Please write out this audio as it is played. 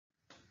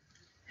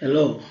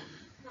Hello,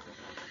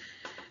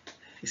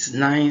 it's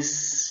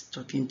nice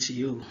talking to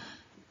you.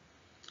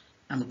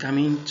 I'm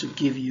coming to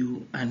give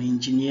you an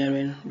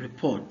engineering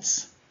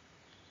report.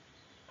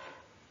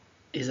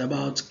 It's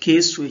about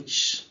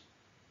K-switch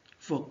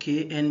for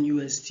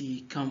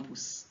KNUST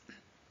campus.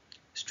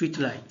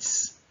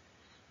 Streetlights.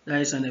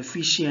 That is an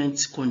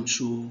efficient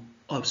control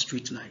of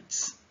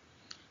streetlights.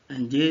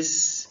 And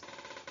this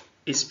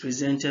is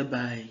presented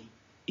by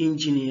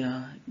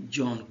Engineer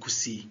John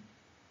Kusi.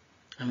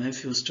 I'm a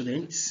field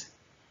student.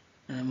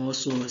 I'm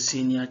also a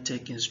senior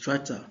tech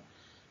instructor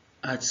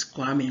at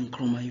Kwame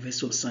Nkrumah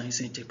University of Science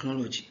and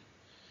Technology.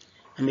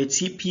 I'm a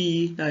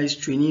TPE, that is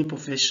Trainee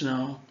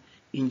Professional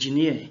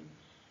Engineer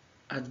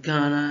at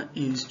Ghana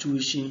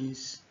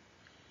Institutions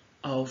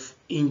of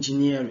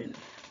Engineering.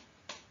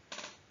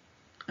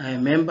 I'm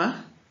a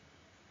member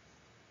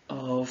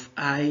of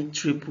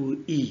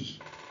IEEE,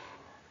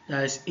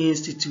 that is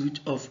Institute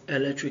of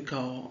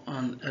Electrical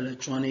and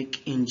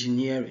Electronic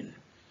Engineering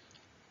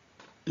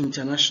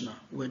International,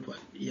 worldwide.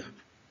 Yeah.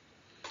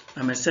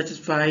 I'm a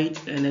certified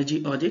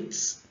energy audit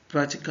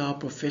practical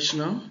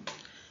professional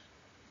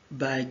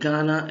by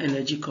Ghana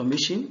Energy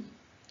Commission,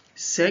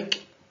 SEC,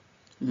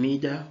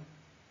 MEDA,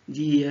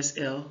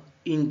 DESL,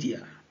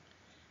 India.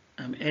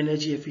 I'm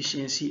energy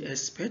efficiency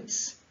expert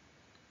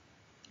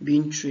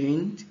being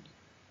trained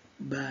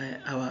by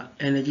our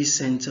energy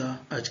center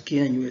at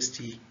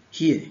KNUST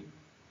here.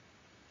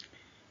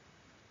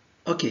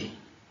 Okay,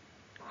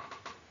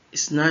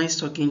 it's nice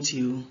talking to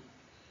you,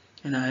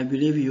 and I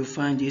believe you'll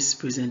find this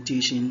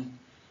presentation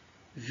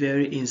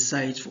very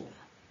insightful.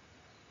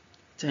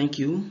 Thank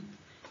you.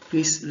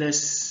 Please, let's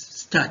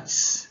start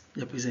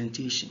the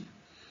presentation.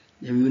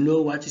 Then we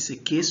know what is a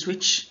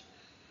K-switch.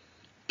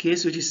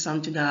 K-switch is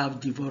something that I have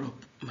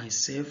developed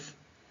myself,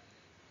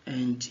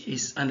 and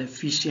it's an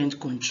efficient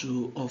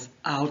control of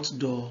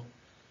outdoor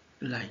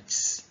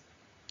lights.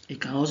 It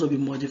can also be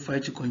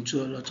modified to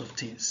control a lot of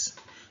things.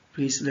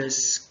 Please,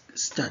 let's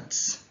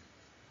start.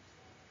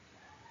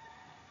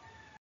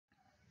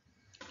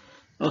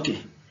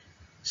 Okay,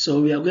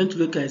 so we are going to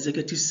look at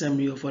executive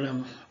summary of what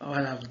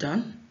I've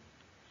done,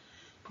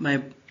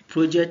 my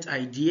project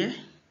idea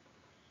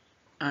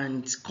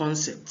and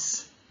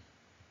concepts,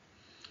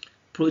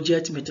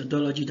 project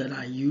methodology that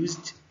I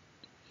used,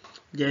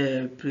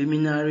 the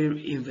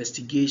preliminary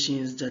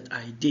investigations that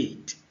I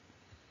did,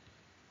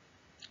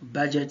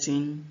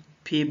 budgeting,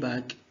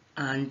 payback,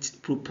 and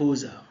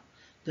proposal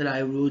that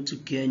I wrote to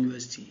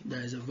KNUST,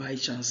 that is a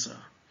vice chancellor.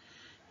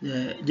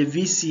 The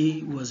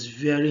VC was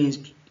very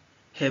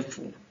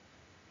helpful.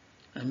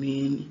 I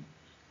mean,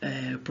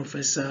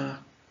 Professor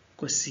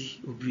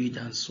Kusi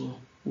and so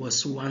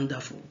was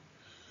wonderful,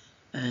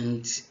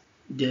 and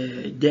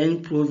the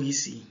then Pro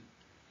VC,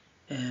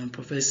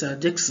 Professor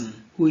Dixon,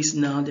 who is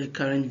now the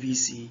current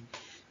VC,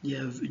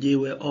 they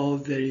were all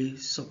very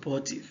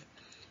supportive,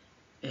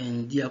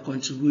 and their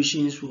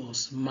contributions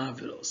was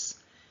marvelous.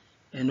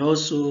 And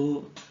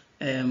also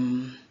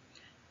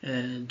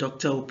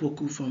Dr.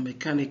 Opoku from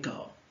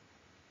mechanical,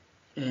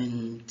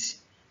 and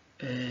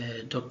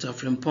Dr.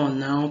 Frimpong,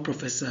 now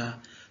Professor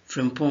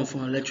Frimpong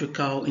from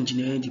electrical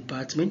engineering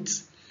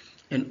department,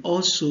 and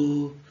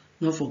also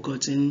not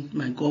forgotten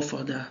my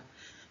godfather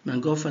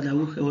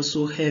who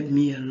also helped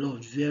me a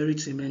lot, very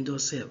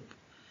tremendous help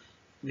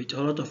with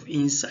a lot of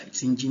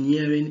insights,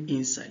 engineering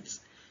insights.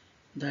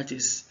 That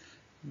is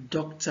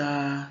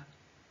Dr.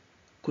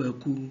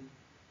 Kweku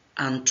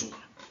Anto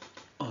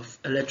of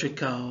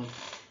electrical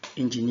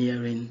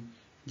engineering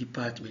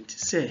department.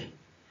 Say,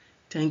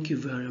 thank you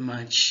very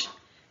much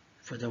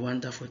for the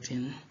wonderful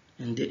thing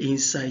and the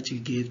insight you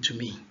gave to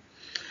me.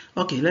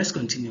 Okay, let's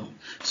continue.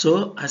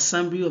 So,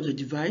 assembly of the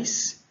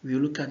device, we'll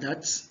look at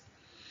that.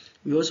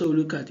 We also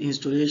look at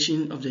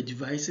installation of the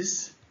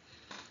devices,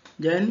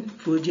 then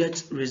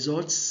project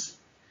results,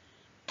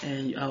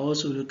 and I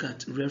also look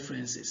at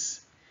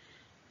references.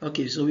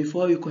 Okay, so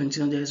before we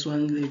continue, there's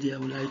one lady I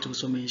would like to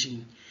also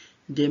mention,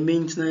 the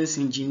maintenance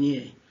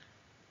engineer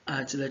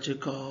at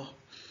the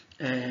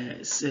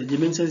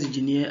maintenance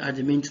engineer at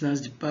the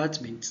maintenance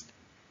department,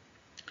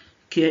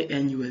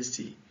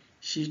 KNUST.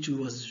 She too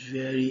was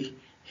very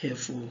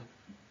helpful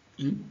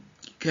in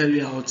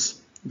carrying out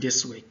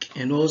this work,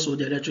 and also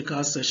the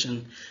electrical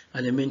section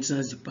at the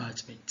maintenance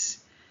department.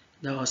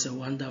 That was a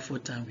wonderful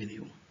time with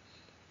you.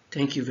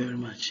 Thank you very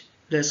much.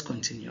 Let's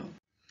continue.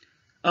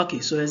 Okay,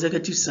 so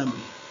executive summary.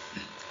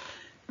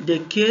 The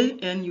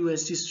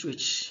KNUST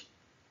switch,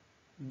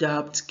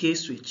 dubbed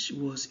K-switch,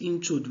 was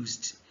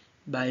introduced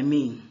by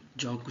me,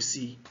 John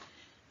Kusi.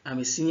 I'm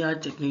a senior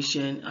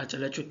technician at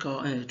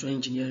Electrical and Electronic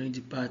Engineering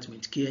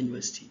Department,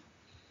 KNUST.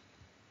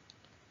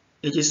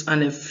 It is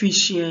an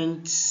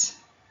efficient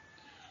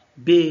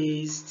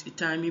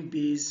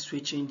timing-based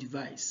switching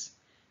device,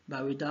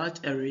 but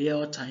without a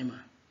real timer.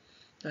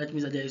 That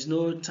means that there is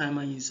no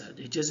timer inside.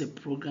 It's just a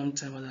program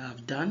timer that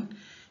I've done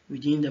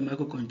within the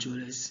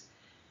microcontrollers,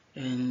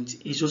 and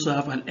it also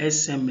have an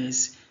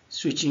SMS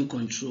switching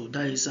control.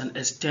 That is an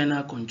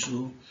external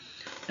control,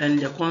 and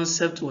the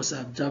concept was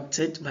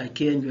adopted by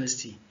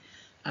KNUST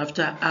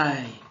after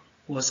I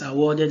was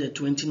awarded the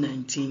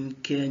 2019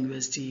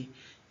 KNUST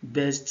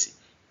Best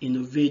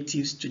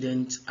Innovative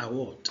Student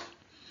Award,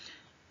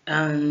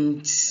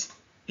 and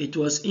it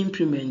was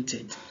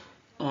implemented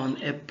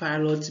on a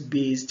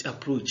pilot-based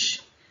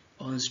approach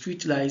on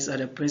streetlights at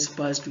the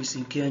principal streets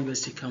in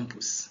KNUST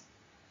campus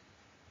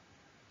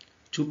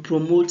to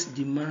promote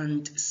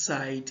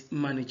demand-side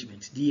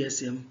management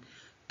 (DSM)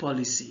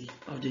 policy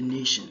of the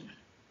nation.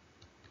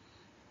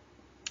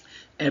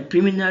 A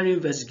preliminary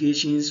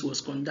investigation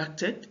was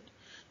conducted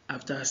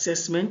after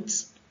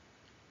assessment,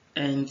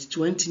 and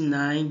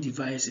 29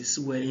 devices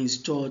were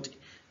installed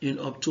in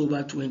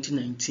October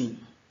 2019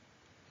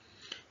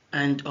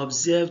 and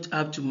observed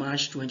up to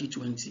March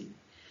 2020.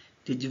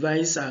 The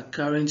devices are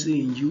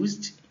currently in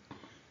use,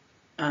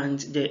 and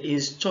the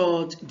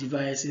installed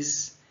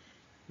devices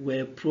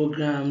were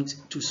programmed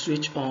to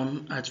switch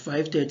on at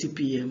 5:30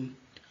 p.m.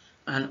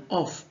 and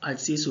off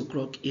at 6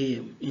 o'clock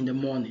a.m. in the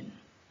morning.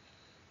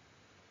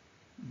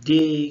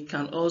 They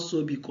can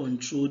also be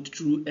controlled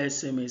through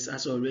SMS,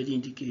 as already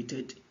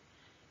indicated,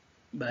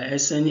 by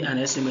sending an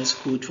SMS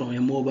code from a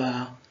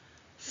mobile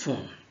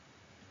phone,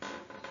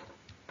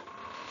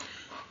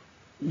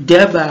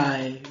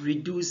 thereby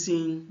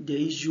reducing the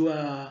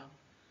usual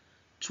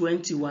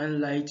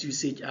 21 light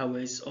usage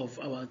hours of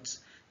about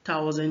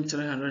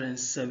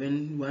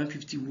 1,307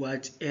 150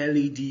 watt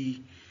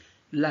LED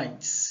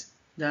lights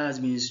that has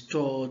been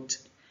installed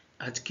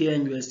at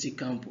KNUST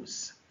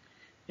campus,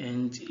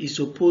 and is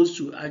supposed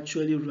to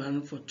actually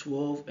run for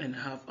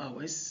 12.5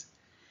 hours,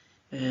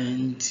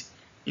 and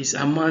it's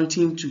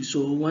amounting to,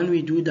 so when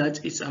we do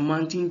that, it's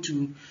amounting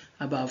to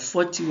about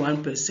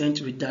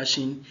 41%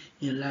 reduction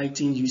in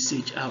lighting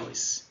usage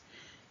hours.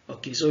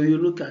 Okay, so you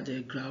look at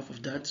the graph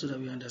of that so that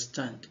we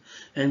understand,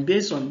 and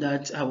based on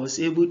that, I was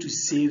able to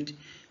save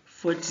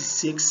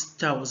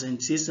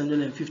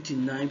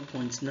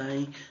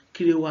 46,659.9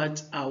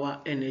 kilowatt hour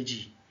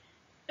energy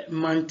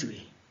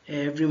monthly.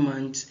 Every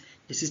month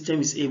the system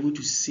is able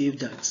to save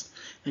that,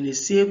 and the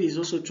save is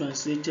also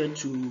translated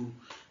to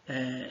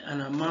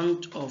an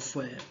amount of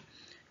what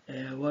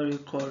do you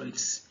call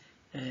it,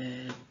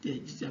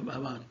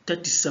 about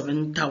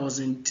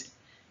 37,000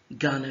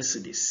 Ghana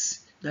cedis.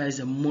 That is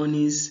the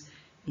monies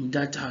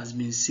that has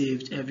been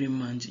saved every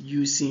month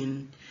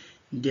using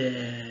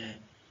the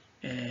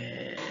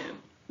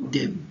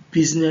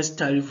business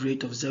tariff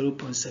rate of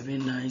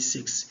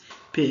 0.796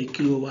 per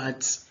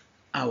kilowatt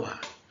hour.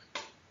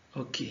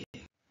 Okay.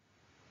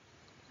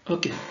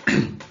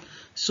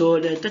 So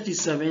the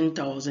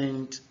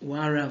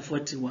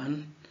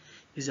 37,141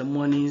 is the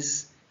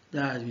monies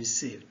that has been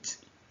saved.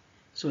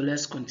 So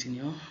let's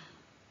continue.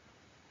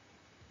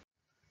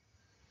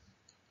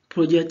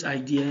 Project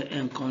idea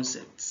and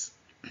concepts.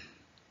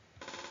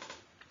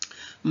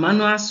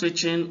 Manual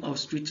switching of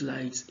street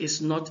lights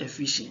is not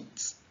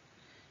efficient,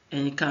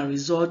 and it can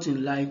result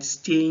in lights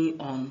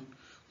staying on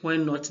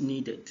when not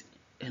needed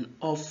and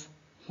off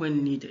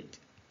when needed.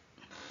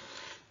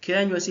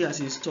 KNUST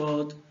has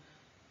installed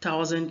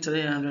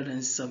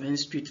 1,307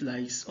 street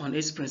lights on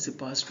its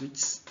principal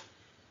streets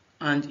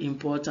and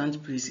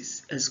important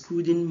places,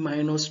 excluding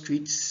minor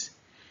streets,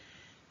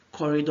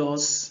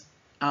 corridors,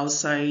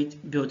 outside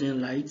building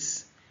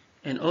lights,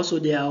 and also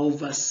there are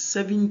over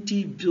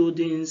 70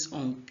 buildings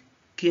on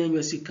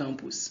KNUST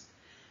campus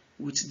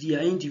with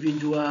their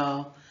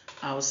individual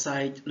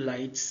outside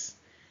lights,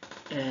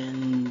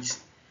 and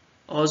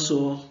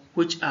also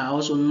which are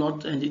also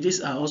not, and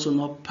these are also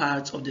not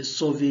part of the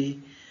survey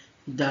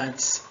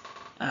that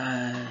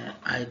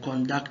I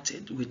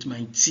conducted with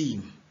my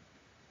team.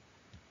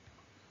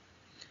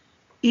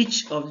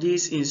 Each of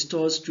these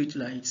installed street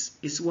lights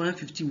is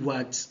 150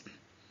 watts,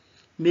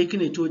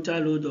 making a total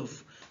load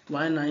of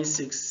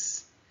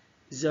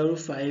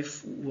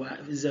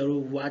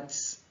 196.050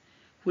 watts,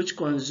 which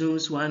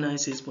consumes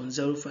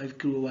 196.05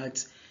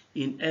 kilowatts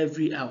in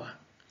every hour.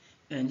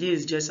 And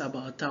this is just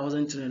about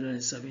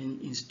 1,307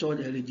 installed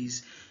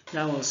LEDs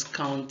that was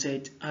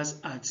counted as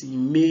at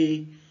in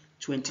May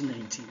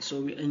 2019.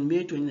 So in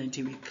May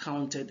 2019 we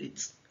counted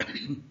it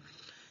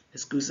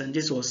exclusive, and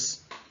this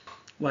was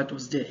what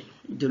was there,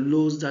 the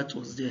loads that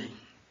was there.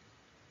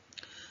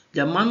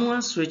 The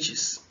manual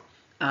switches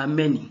are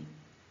many.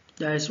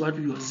 That is what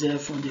we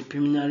observed from the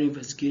preliminary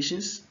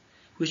investigations,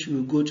 which we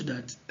will go to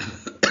that.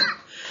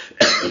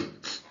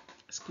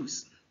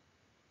 Excuse.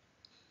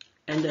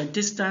 And the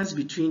distance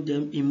between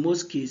them in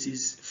most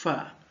cases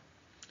far.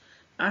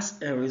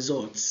 As a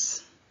result,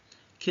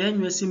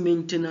 KNUST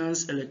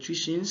maintenance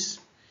electricians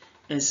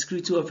and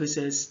security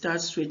officers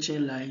start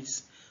switching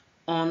lights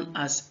on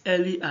as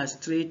early as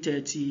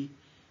 3:30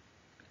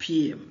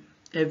 p.m.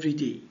 every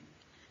day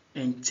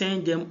and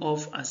turn them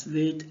off as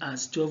late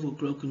as 12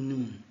 o'clock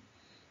noon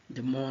in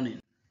the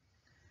morning.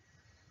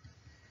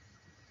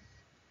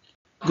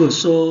 Good.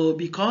 So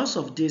because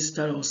of this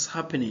that was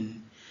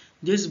happening,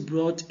 this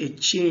brought a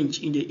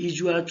change in the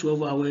usual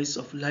 12 hours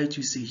of light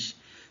usage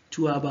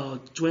to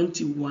about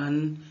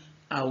 21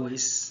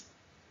 hours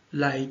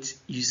light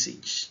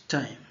usage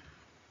time.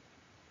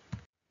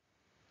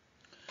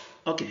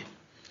 Okay,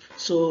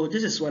 so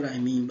this is what I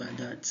mean by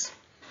that.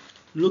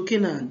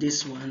 looking at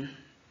this one,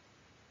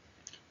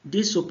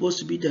 this is supposed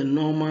to be the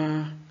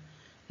normal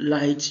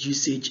light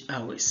usage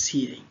hours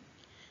here.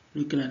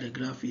 Looking at the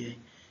graph here,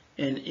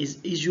 and it's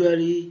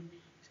usually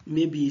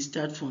maybe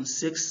start from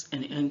 6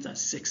 and ends at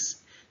 6.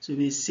 So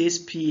maybe 6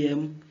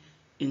 p.m.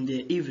 in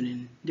the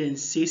evening, then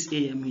 6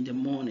 a.m. in the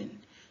morning.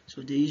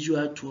 So the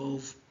usual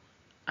 12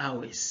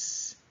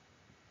 hours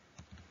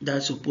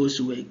that's supposed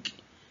to work.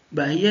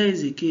 But here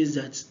is the case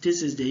that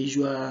this is the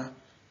usual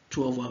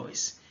 12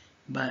 hours.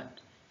 But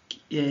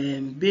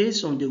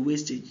based on the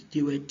wastage,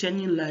 they were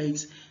turning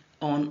lights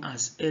on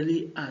as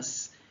early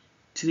as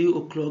 3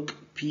 o'clock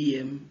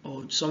p.m.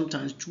 or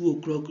sometimes 2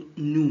 o'clock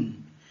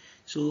noon.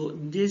 So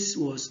this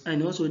was,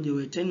 and also they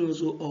were turning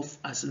also off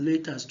as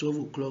late as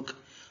 12 o'clock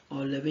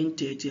or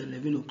 11:30,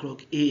 11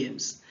 o'clock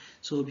a.m.s.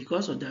 So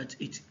because of that,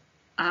 it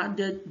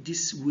added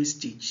this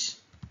wastage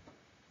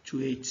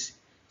to it.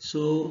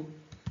 So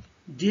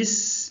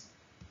this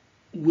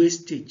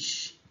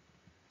wastage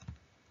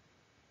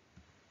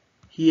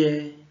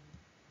here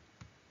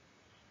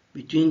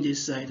between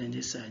this side and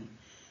this side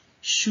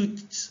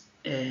shoots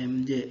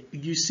the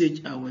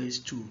usage hours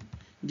to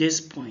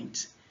this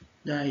point,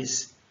 that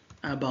is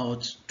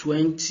about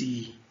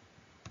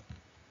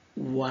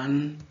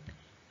 21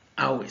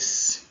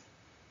 hours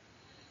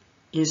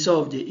instead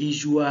of the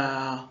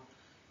usual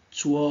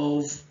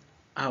 12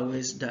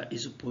 hours that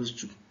is supposed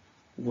to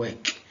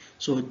work.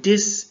 So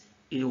this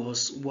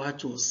was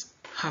what was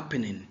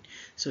happening.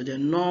 So the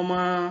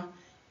normal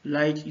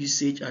light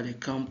usage at the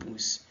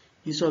campus,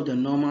 instead of the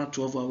normal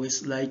 12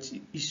 hours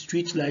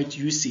street light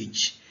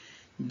usage,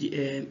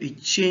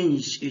 it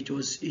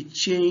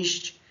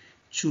changed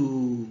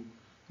to,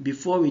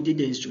 before we did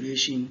the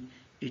installation,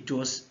 it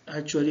was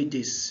actually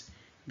this.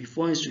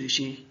 Before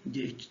installation,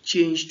 they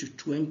changed to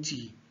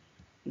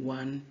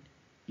 21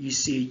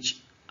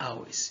 usage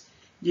hours.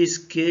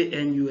 This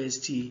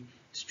KNUST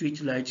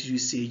street light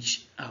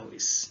usage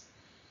hours.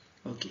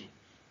 Okay,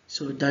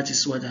 so that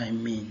is what I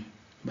mean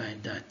by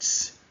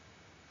that.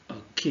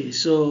 Okay,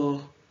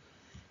 so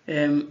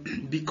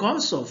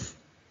because of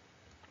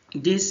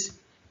this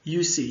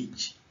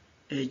usage,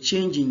 a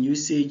change in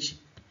usage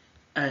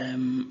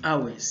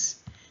hours,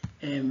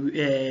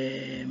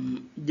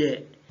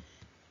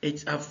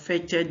 it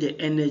affected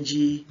the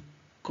energy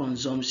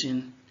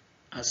consumption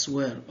as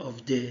well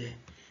of the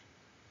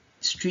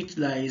street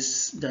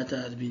lights that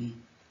have been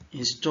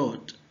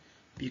installed,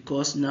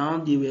 because now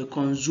they were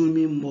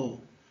consuming more,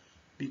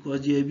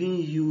 because they are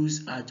being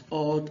used at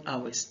odd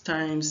hours,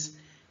 times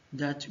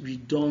that we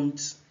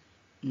don't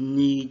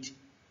need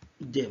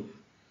them.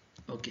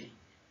 Okay,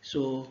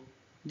 so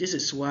this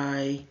is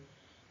why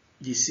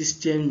the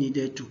system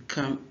needed to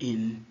come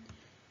in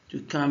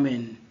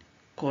and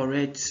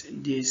correct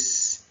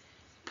these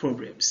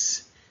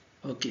problems.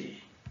 Okay,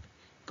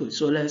 good.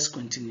 So let's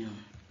continue.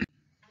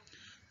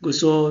 Good.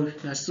 So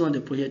we are still on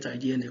the project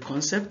idea and the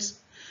concept.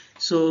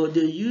 So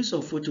the use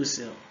of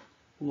photocell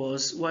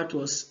was what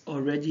was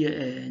already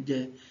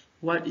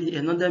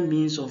another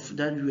means of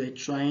that we were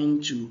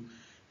trying to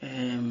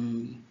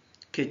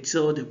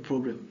curtail the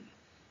problem,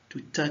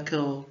 to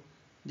tackle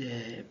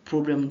the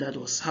problem that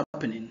was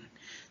happening.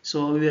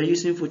 So we are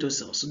using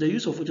photocells. So the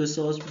use of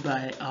photocells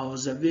by our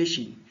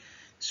observation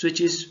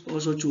switches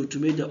also to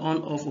automate the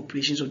on-off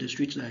operations of the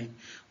street light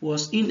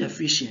was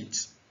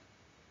inefficient,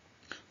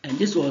 and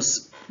this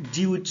was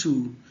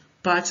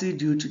partly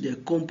due to the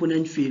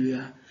component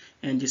failure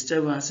and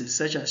disturbances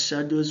such as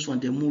shadows from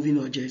the moving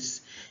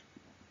objects,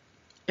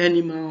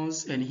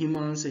 animals and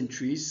humans and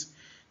trees.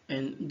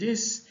 And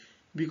this,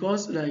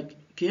 because like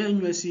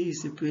KNUST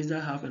is a place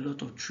that have a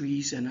lot of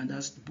trees and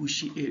that's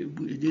bushy,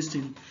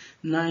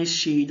 nice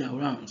shade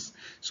around.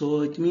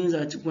 So it means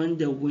that when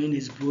the wind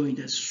is blowing,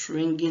 the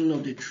swinging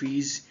of the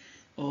trees,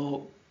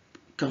 or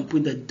can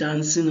put the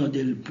dancing of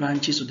the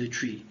branches of the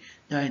tree,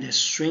 that is the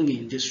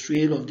swinging, the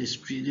sway of the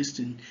tree,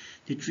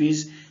 the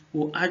trees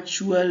will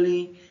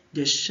actually,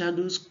 the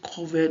shadows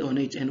covered on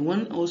it. And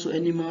when also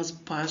animals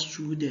pass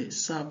through the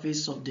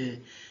surface of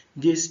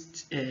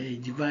this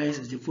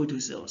devices, the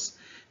photocells,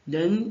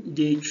 then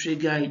they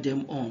trigger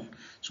them on.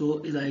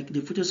 So like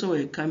the photocells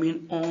were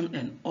coming on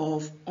and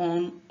off,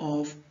 on,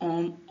 off,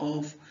 on,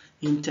 off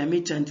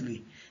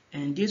intermittently.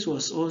 And this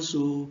was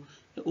also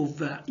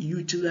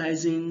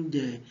overutilizing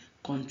the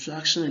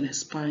contraction and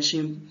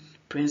expansion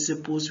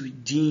principles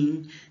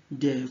within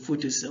the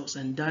photocells,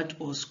 and that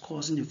was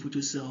causing the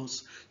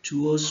photocells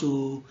to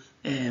also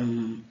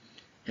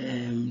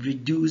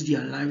reduce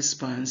their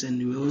lifespans,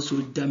 and they were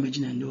also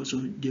damaging, and also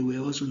they were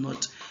also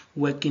not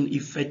working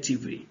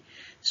effectively.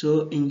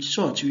 So in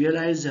short, we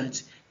realized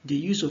that the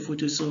use of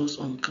photocells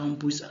on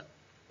campus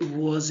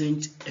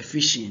wasn't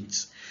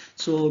efficient.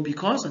 So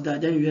because of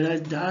that, then we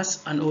realized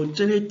that's an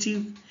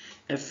alternative,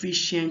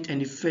 efficient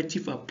and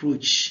effective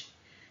approach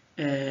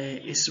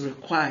is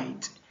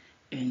required,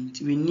 and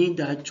we need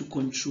that to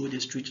control the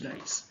street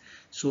lights,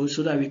 so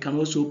that we can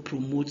also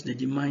promote the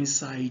demand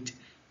side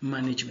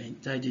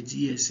management, that the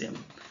DSM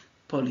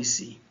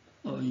policy,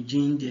 or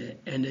the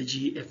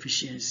energy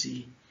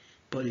efficiency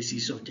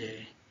policies of the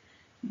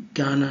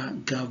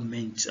Ghana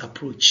government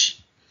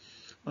approach.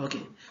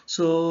 Okay,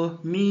 so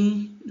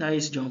me, that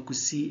is John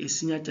Kusi, a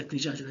senior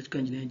technician at the electrical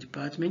engineering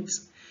department.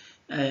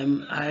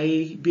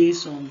 I,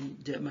 based on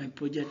my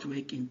project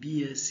work in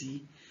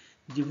BSc,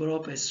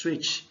 develop a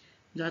switch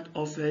that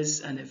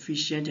offers an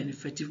efficient and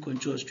effective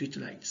control of street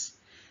lights.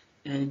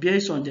 And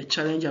based on the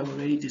challenge I've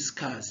already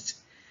discussed,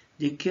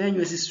 the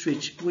KNUST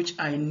switch, which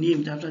I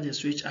named after the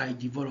switch I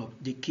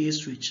developed, the K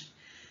switch,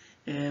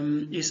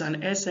 is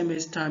an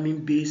SMS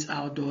timing based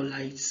outdoor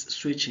lights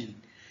switching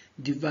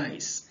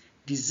device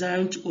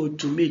designed to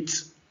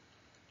automate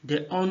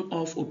the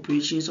on-off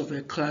operations of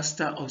a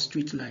cluster of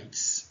street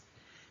lights.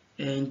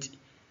 And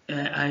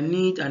I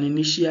need an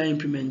initial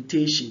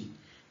implementation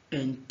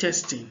and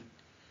testing.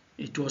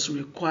 It was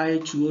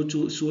required to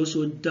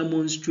also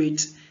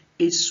demonstrate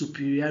its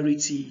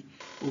superiority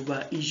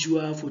over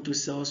usual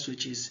photocell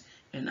switches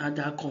and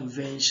other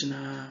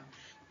conventional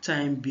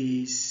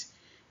time-based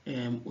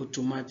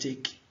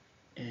automatic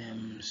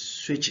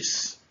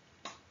switches.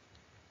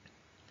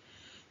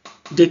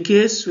 The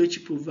K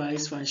switch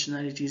provides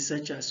functionalities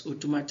such as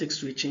automatic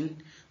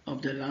switching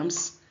of the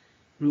lamps,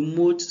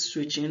 remote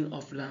switching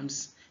of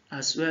lamps,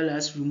 as well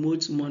as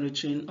remote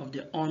monitoring of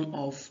the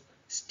on-off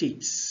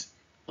states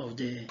of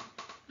the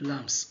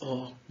lamps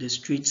or the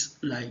street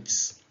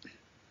lights.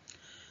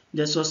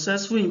 The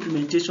successful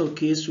implementation of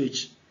K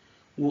switch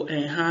will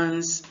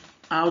enhance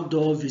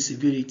outdoor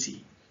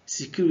visibility,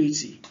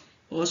 security,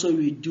 also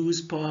reduce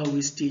power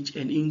wastage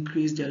and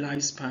increase the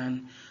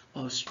lifespan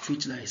of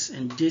streetlights,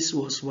 and this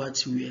was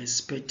what we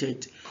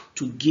expected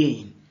to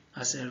gain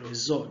as a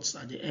result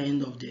at the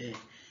end of the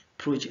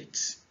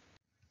project.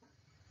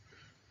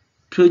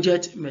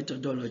 Project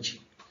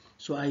methodology.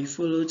 So I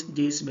followed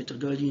this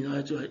methodology in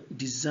order to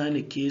design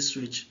a K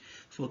switch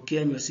for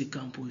KNUST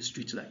campus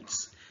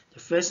streetlights. The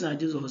first thing I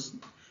did was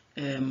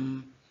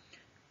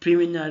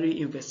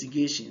preliminary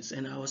investigations,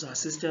 and I was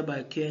assisted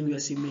by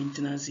KNUST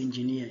maintenance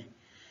engineer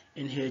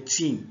and her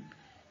team,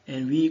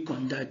 and we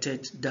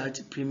conducted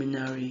that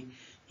preliminary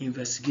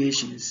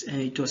investigations,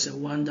 and it was a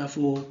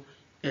wonderful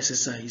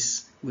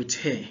exercise with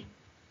her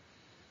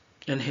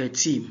and her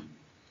team.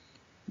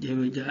 There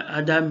were the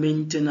other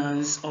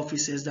maintenance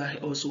officers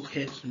that also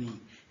helped me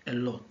a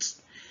lot.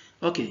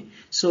 Okay,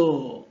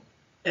 so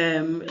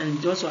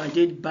and also I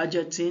did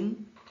budgeting,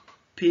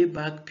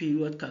 payback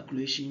period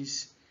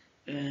calculations,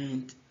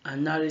 and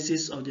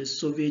analysis of the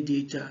survey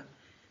data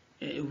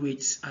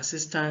with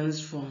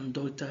assistance from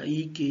Dr.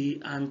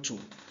 E.K. Anto,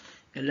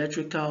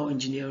 Electrical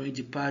Engineering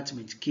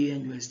Department,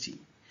 KNUST.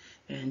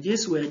 And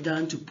these were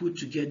done to put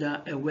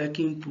together a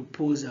working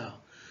proposal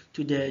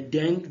to the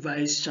then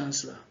Vice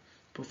Chancellor,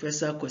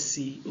 Professor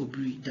Kusi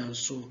Obri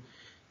Danso,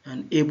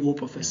 an able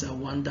professor,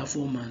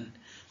 wonderful man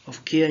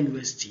of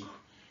KNUST.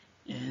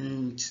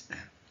 And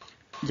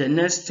the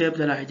next step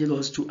that I did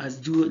was to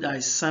do the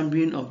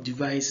assembling of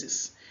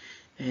devices.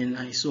 And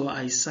I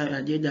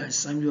did the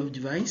assembly of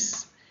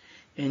device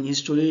and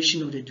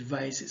installation of the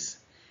devices.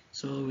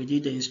 So we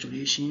did the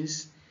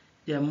installations,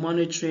 the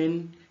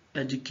monitoring,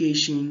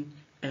 education,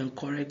 and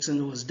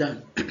correcting was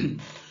done.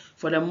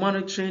 For the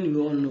monitoring,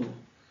 we all know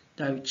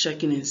that we're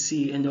checking and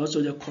see, and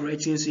also the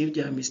correcting, see if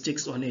there are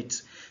mistakes on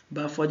it.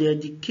 But for the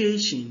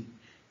education,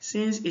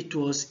 since it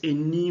was a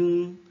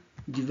new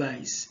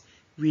device,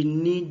 we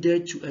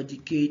needed to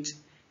educate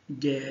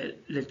the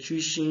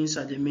electricians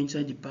at the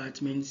maintenance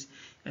departments,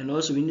 and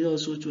also we need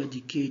also to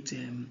educate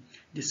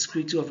the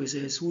security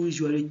officers who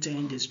usually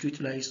turn the street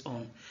lights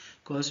on,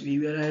 because we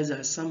realized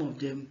that some of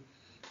them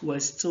were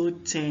still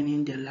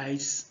turning the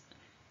lights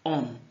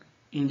on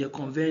in the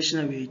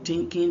conventional way,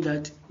 thinking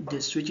that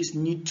the switches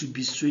need to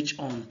be switched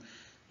on,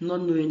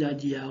 not knowing that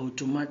they are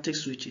automatic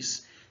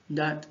switches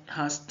that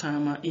has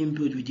timer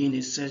inbuilt within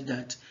it, such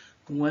that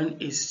when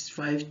it's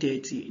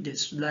 5:30, the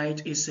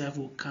light itself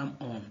will come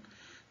on.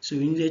 So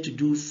we needed to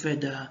do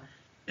further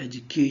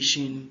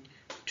education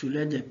to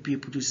let the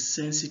people, to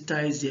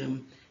sensitize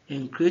them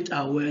and create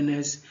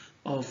awareness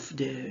of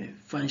the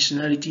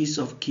functionalities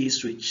of K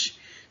switch.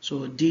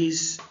 So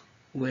these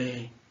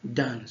were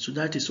done. So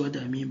that is what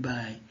I mean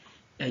by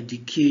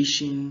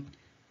education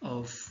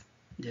of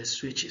the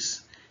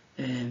switches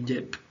and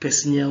the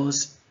personnel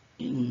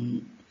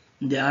in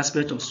the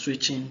aspect of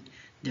switching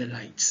the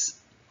lights.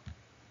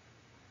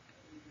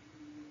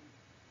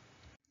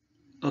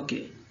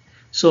 Okay,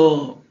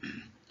 so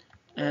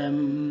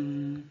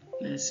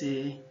let's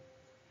say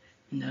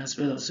in the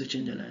aspect of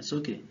switching the lights.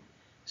 Okay,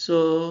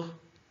 so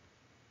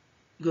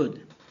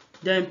good.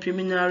 Then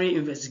preliminary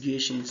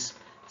investigations.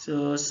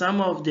 So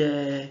some of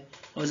the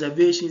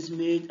observations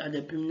made at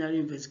the preliminary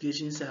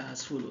investigations are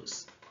as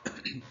follows.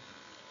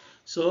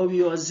 So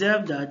we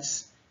observed that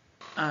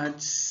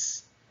at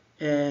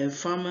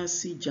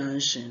Pharmacy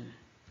Junction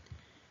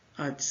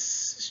at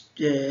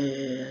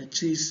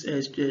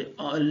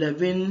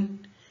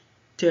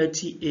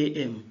 11:30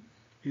 a.m.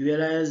 we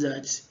realized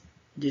that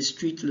the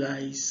street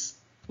lights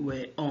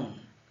were on.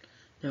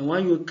 Then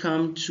when you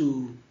come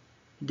to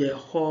the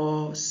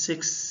hall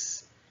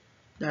 6,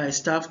 that is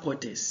staff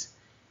quarters,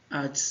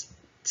 at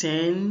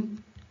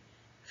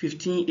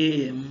 10:15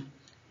 a.m.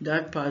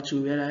 that part we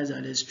realized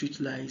that the street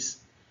lights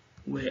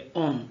were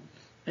on.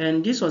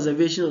 And this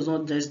observation was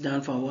not just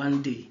done for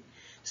one day.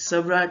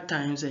 Several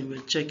times, and we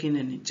were checking,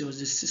 and it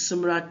was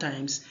similar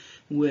times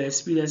we were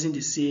experiencing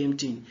the same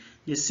thing.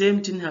 The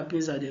same thing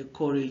happens at the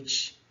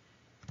college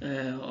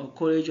or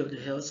college of the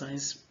health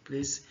science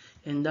place,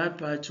 and that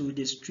part too,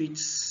 the street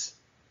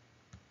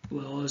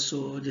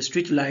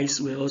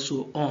lights were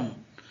also on.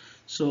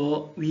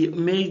 So we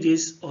made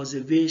these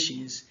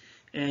observations,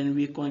 and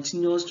we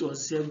continued to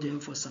observe them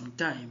for some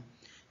time,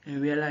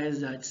 and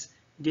realized that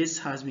this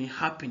has been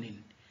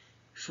happening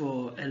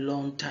for a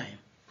long time.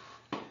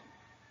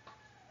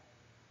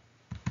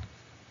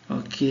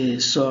 Okay,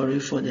 sorry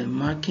for the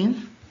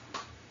marking.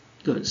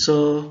 Good.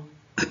 So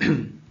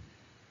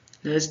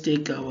let's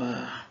take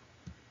our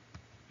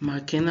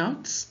marking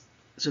out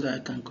so that I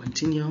can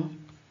continue.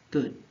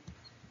 Good.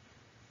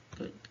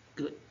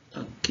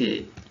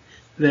 Okay,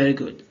 very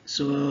good.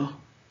 So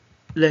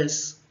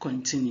let's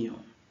continue.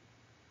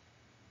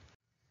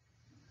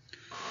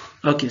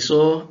 Okay,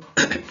 so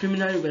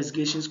preliminary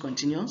investigations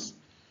continues.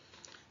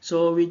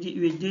 So we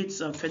did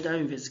some further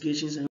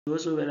investigations, and we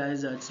also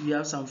realized that we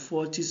have some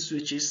 40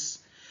 switches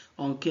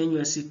on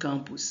KNUST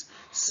campus.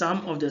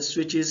 Some of the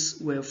switches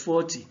were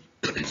 40.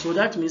 So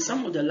that means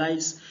some of the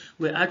lights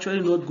were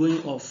actually not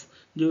going off.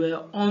 They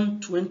were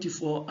on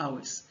 24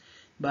 hours.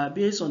 But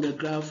based on the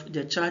graph,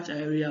 the chart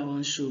area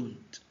one showed,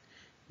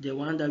 the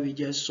one that we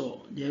just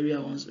saw, the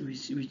area ones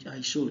which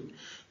I showed.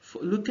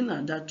 Looking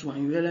at that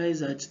one, you realize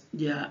that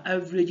there are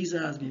averages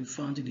that has been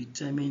found to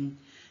determine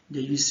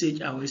the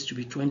usage hours to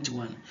be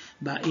 21.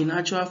 But in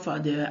actual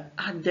fact, there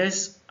are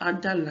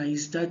other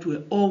lights that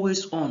were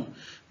always on,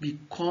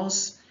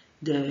 because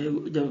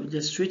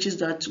the switches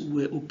that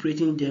were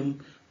operating them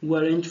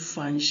weren't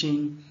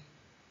functioning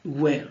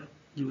well.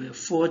 They were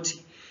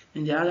 40.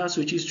 And the other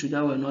switches to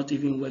that were not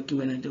even working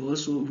well, and they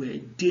also were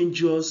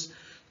dangerous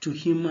to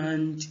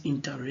human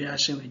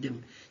interaction with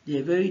them. They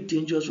are very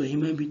dangerous for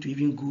human beings to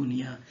even go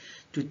near,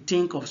 to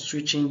think of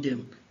switching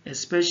them,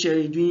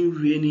 especially during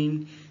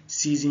raining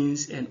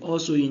seasons and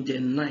also in the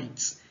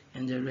nights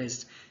and the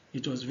rest.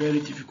 It was very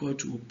difficult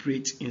to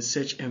operate in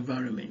such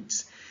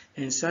environments.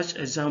 And such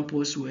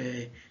examples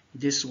were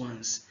these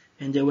ones.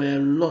 And there were a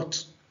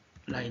lot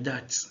like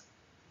that.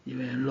 There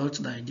were a lot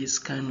like this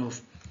kind of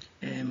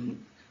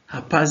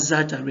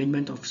haphazard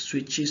arrangement of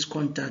switches,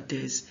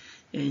 contactors,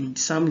 and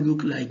some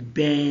look like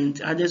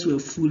bent, others were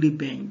fully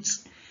bent,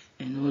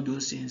 and all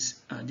those things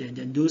are there.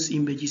 Then those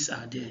images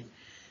are there,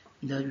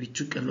 that we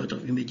took a lot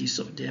of images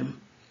of them.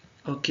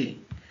 Okay,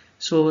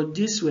 so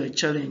these were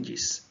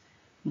challenges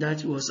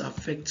that was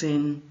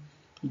affecting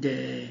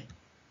the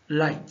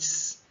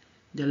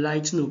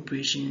lighting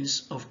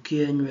operations of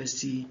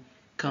KNUST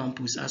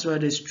campus as well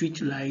as the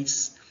street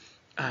lights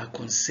are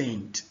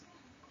concerned.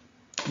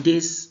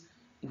 These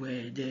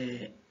were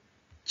the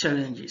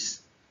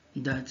challenges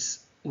that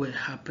were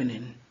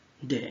happening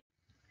there.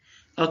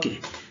 Okay,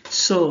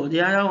 so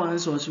the other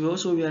ones was, we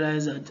also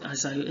realized that,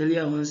 as I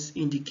earlier once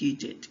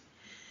indicated,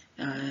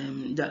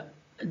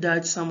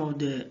 that some of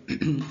the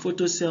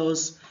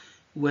photocells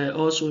were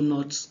also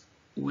not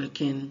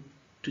working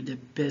to the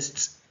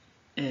best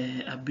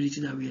ability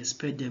that we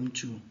expect them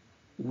to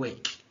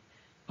work.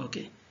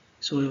 Okay,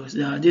 so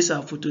these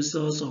are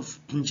photocells of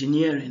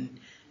engineering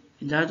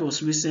that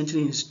was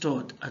recently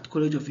installed at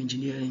College of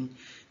Engineering,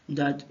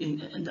 that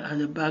at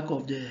the back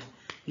of the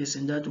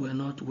and that were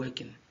not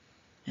working,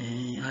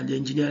 and the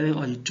engineering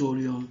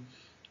auditorium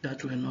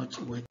that were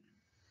not working.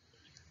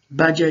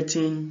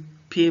 Budgeting,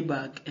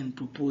 payback, and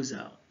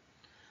proposal.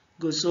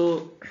 Good.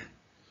 So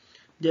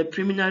the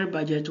preliminary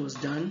budget was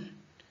done.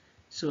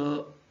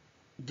 So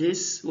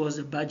this was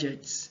the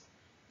budget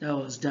that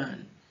was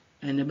done,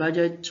 and the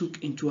budget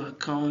took into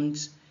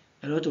account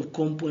a lot of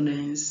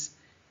components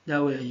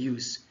that were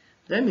used.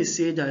 Let me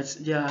say that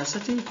there are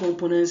certain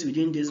components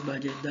within this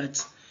budget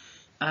that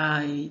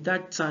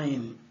that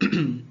time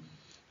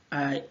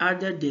I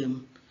added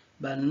them,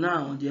 but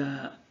now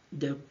the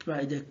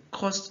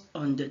cost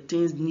on the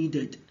things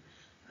needed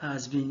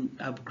has been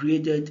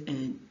upgraded,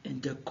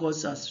 and the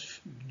cost has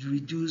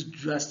reduced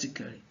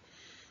drastically,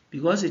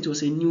 because it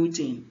was a new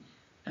thing.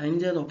 I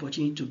needed an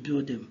opportunity to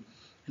build them,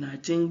 and I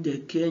think the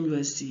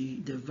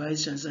KNUST, the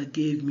Vice Chancellor,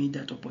 gave me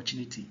that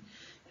opportunity,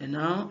 and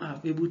now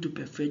I'm able to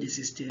perfect the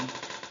system,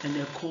 and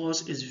the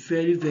cost is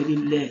very, very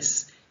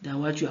less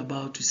than what you're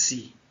about to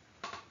see.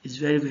 It's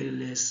very, very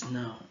less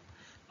now.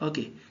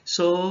 Okay,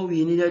 so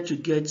we needed to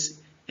get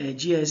a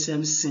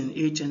GSM SIM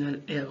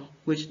 800L,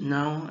 which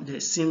now the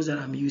SIMs that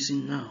I'm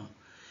using now,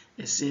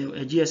 a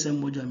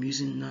GSM module I'm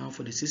using now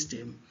for the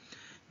system.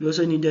 We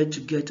also needed to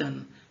get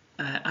an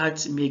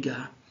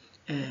ATmega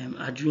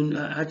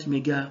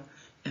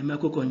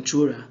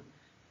microcontroller,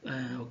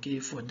 okay,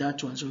 for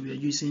that one. So we are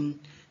using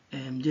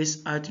this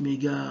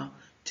ATmega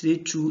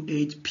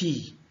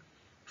 328P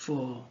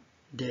for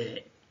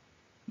the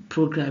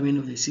programming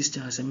of the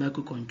system as a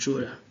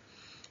microcontroller.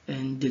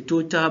 And the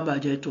total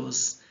budget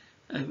was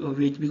of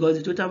it, because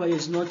the total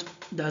budget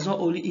does not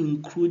only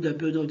include the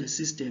build of the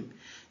system,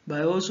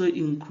 but also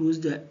includes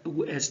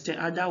the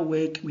other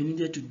work we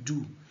needed to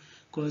do,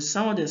 because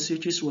some of the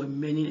switches were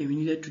many and we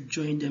needed to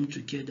join them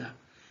together.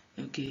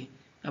 Okay,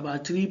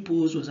 about 3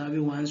 poles was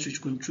having one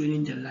switch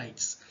controlling the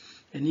lights,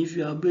 and if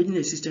you are building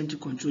a system to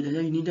control them,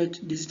 then you needed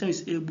the system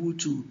is able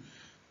to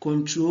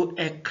control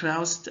a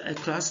cluster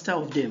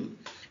of them.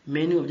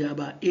 Many of them,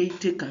 about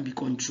 80, can be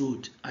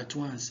controlled at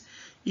once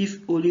if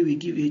only we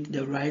give it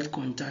the right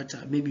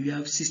contactor. Maybe we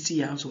have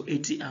 60 amps or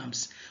 80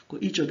 amps,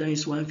 because each of them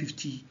is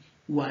 150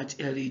 watt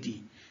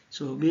LED.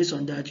 So based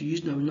on that, you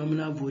use the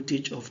nominal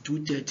voltage of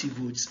 230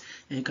 volts,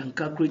 and you can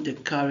calculate the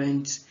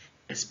current,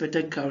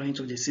 expected current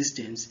of the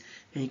systems,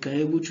 and you can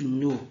able to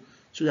know,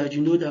 so that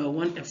you know that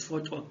when a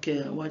fault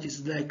occurs, what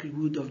is the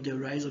likelihood of the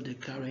rise of the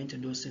current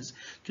and those things,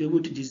 to be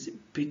able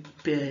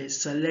to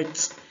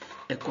select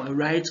a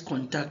right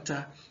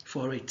contactor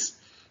for it.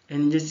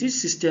 And this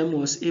system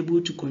was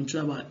able to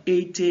control about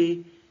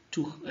 80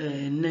 to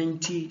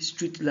 90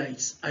 street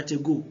lights at a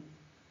go.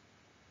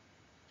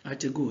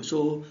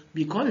 So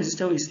because the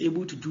system is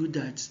able to do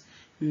that,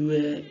 we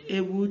were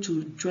able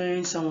to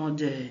join some of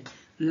the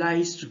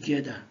lights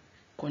together,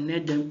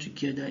 connect them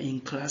together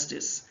in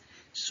clusters,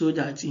 so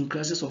that in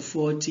clusters of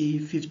 40,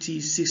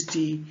 50,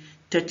 60,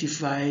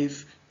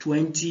 35,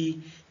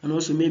 20, and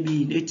also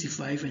maybe in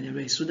 85 and the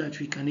rest, so that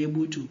we can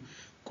able to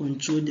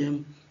control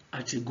them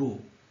at a go.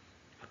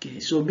 Okay,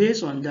 so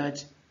based on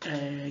that,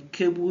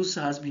 cables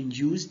has been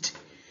used.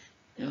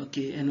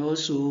 Okay, and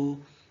also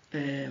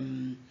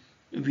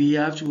we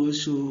have to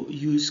also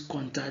use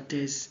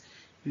contactors.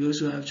 We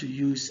also have to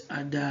use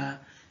other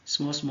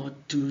small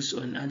tools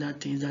and other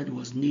things that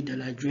was needed,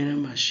 like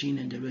draining machine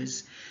and the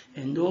rest,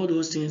 and all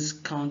those things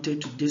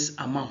counted to this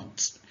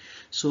amount.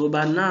 So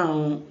but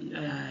now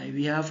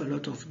we have a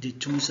lot of the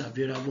tools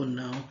available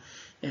now,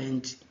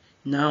 and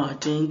now I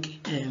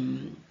think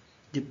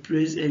the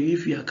price,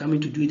 if we are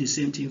coming to do the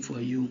same thing for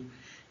you,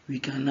 we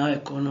can now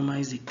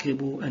economize the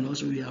cable, and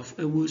also we are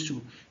able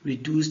to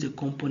reduce the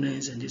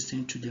components and this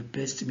thing to the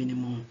best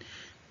minimum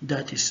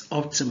that is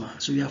optimal.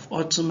 So we have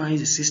optimized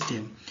the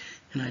system,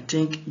 and I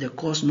think the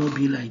cost will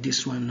be like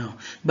this one now.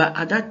 But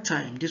at that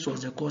time, this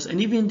was the cost,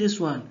 and even this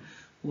one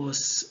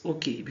was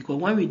okay,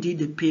 because when we did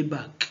the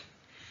payback,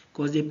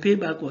 because the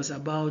payback was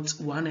about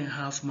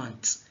 1.5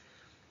 months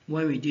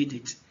when we did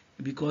it,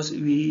 because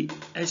we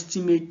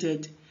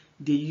estimated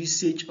the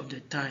usage of the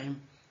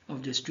time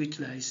of the street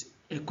lights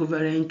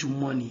equivalent to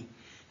money,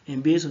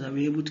 and based on that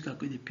we were able to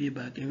calculate the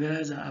payback, and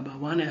realize that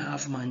about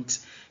 1.5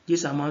 months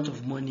this amount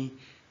of money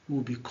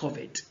will be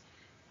covered,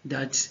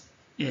 that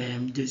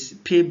this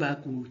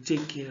payback will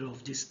take care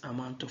of this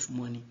amount of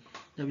money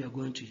that we are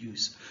going to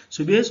use.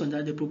 So based on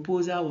that, the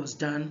proposal was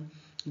done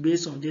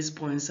based on these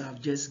points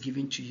I've just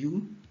given to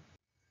you,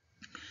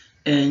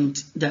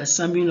 and the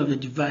assembling of the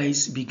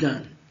device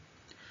began.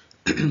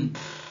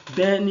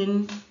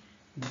 Burning,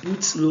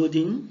 boot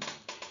loading,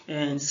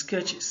 and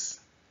sketches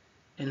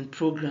and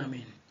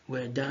programming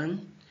were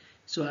done.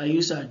 So I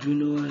use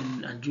Arduino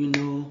and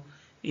Arduino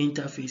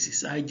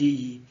interfaces,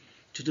 IDE,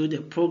 to do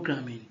the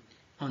programming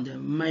on the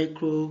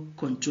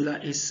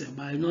microcontroller itself.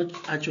 But I not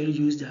actually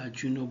use the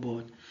Arduino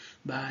board,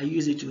 but I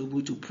use it to be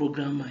able to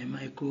program my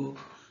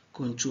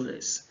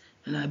microcontrollers.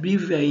 And I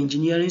believe if you are an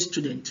engineering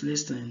student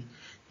listening,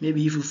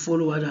 maybe if you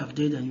follow what I've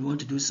did and you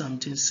want to do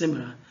something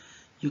similar,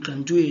 you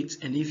can do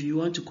it. And if you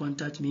want to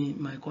contact me,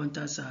 my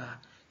contacts are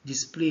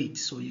displayed,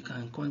 so you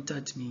can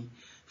contact me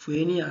for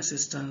any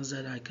assistance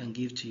that I can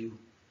give to you.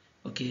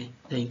 Okay,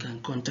 then you can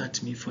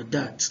contact me for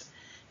that.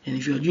 And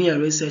if you're doing a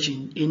research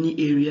in any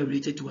area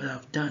related to what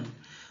I've done,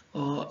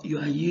 or you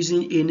are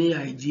using any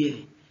idea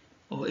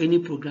or any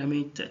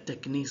programming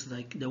techniques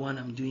like the one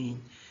I'm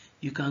doing,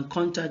 you can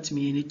contact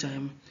me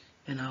anytime,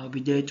 and I'll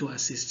be there to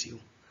assist you,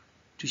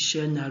 to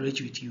share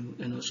knowledge with you,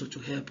 and also to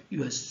help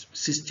your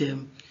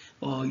system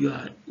or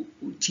your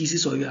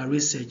thesis or your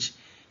research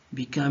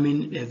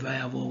becoming a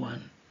viable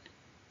one.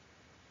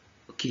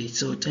 Okay,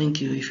 so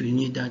thank you. If you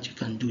need that, you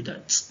can do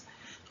that.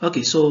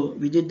 Okay, so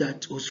we did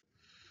that also.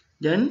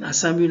 Then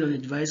assembling of the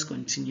device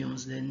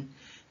continues. Then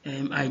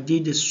I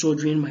did the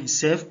soldering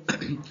myself.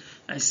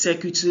 I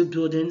circuitry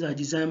building, I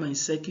designed my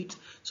circuit.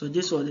 So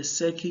this was the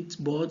circuit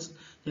board.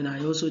 Then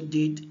I also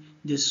did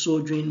the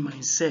soldering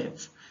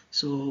myself.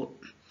 So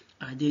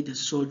I did the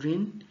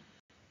soldering.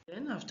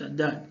 Then after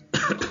that,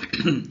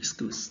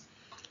 excuse,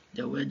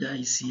 the weather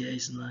is here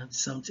is not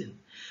something.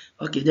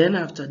 Okay, then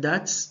after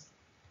that,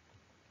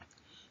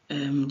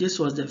 this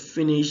was the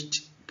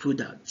finished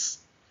products.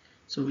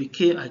 So I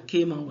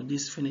came out with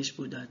this finished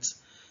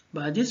products,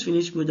 but this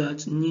finished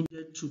product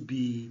needed to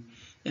be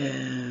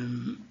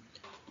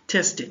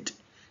tested.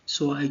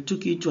 So I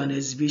took it to an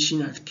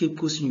exhibition at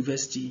Kusi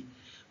University,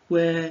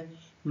 where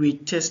we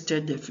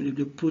tested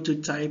the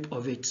prototype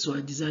of it. So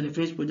I designed the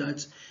finished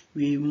product.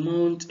 We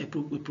mount a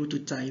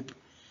prototype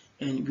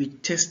and we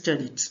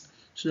tested it,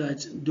 so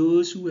that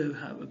those who were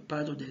a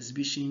part of the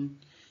exhibition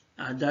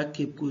at that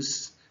Cape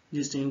Coast,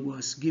 this thing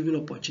was given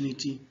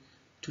opportunity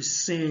to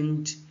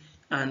send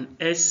an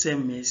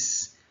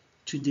SMS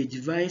to the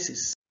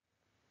devices.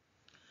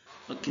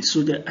 Okay,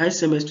 so the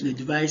SMS to the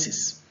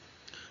devices.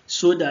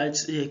 so that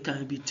they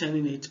can be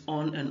turning it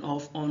on and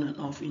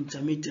off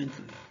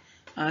intermittently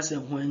as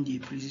and when they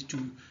please,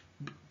 to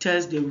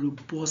test the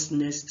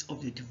robustness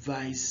of the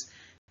device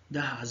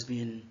that has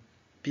been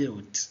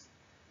built.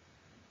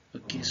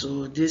 Okay,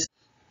 so this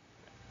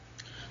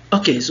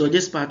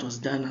part was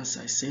done, as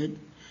I said.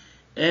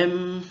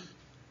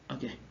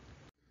 Okay,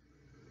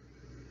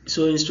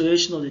 so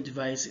installation of the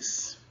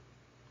devices.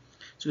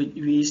 So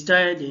we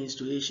started the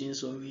installation,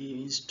 so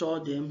we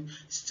installed them.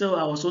 Still,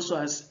 I was also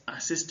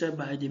assisted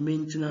by the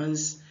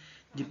maintenance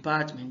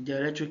department, the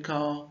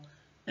electrical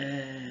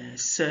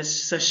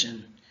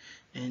session,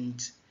 and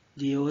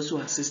they also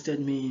assisted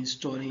me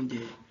installing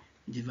the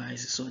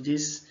devices. So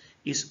this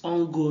is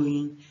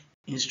ongoing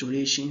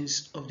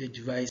installations of the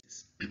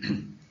devices.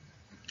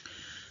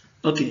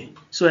 Okay,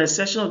 so a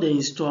section of the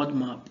installed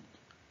map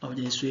of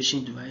the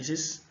installation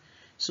devices.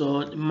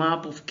 So the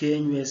map of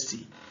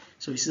KNUST.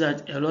 So you see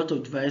that a lot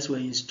of devices were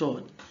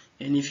installed,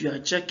 and if you are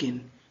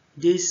checking,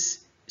 this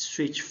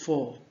switch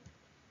 4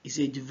 is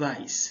a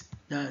device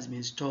that has been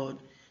installed.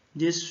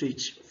 This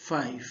switch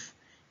 5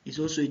 is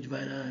also a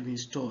device that has been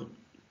installed,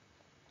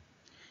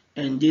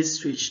 and this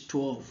switch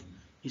 12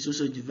 is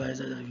also a device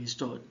that has been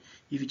installed.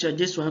 If you check,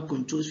 this one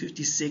controls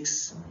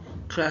 56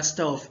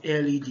 cluster of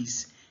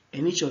LEDs,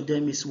 and each of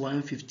them is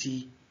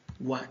 150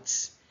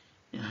 watts.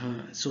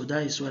 So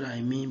that is what I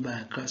mean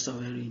by a cluster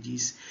of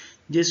LEDs.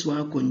 This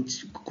one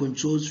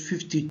controls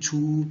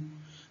 52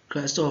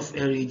 cluster of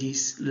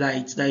LEDs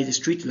lights, that is the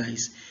street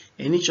lights,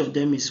 and each of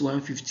them is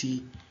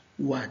 150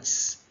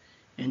 watts.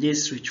 And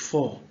this switch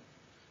 4.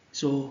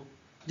 So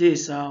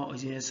this is how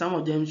some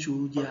of them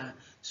show their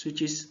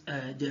switches.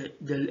 The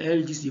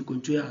LEDs they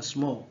control are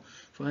small.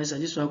 For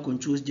instance, this one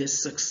controls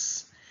just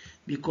 6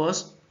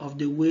 because of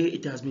the way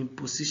it has been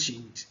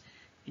positioned.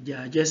 There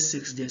are just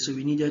 6 there, so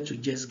we needed to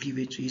just give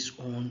it its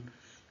own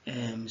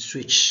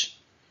switch.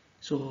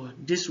 So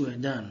this were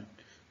done.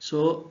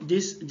 So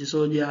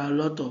there are a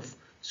lot of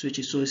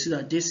switches. So you see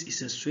that this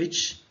is a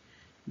switch,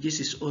 this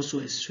is also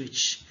a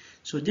switch.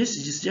 So this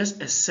is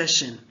just a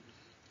section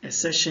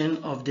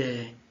of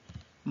the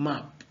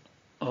map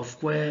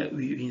of where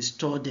we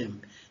install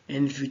them.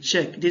 And if you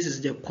check, this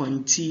is the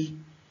Quanti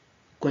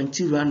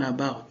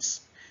runabout.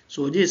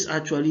 So this is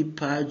actually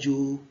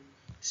Pajo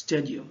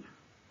Stadium.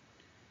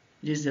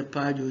 This is the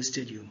Pajo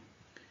Stadium.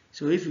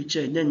 So if you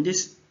check, then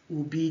this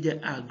will be the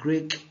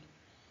Agric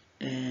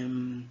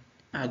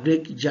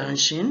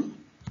Junction.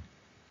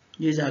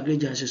 This is Agric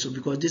Junction. So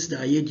because this is the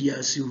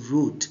ADRC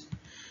road,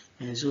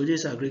 and so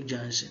this is Agric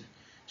Junction.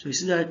 So you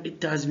see that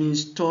it has been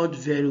installed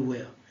very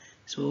well.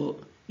 So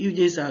if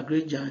this is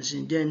Agric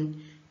Junction,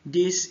 then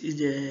this is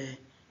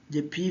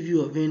the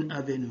preview of Main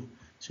Avenue.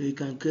 So you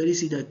can clearly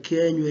see the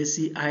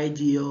KNUST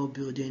IDL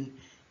building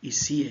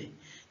is here,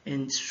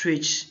 and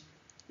switch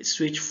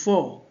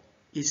 4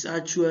 is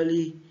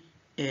actually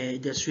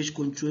the switch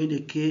controlling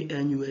the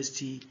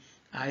KNUST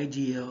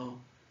IDL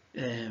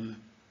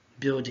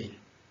building.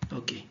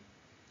 Okay,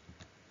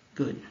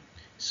 good.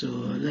 So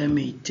let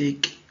me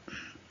take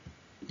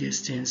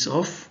these things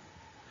off.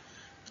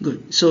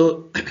 Good.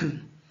 So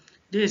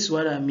this is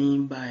what I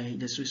mean by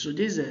the switch. So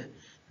this is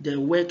the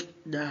work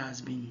that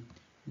has been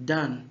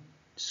done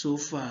so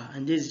far,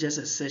 and this is just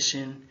a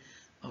section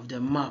of the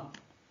map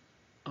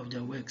of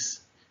the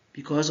works.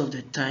 Because of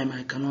the time,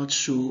 I cannot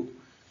show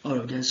all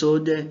of them. So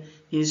the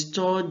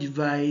installed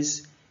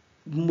device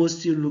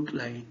mostly look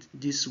like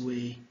this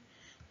way,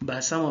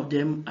 but some of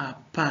them are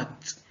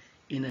packed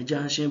in a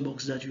junction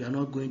box that you are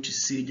not going to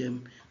see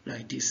them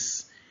like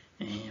this.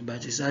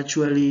 But it's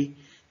actually,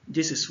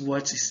 this is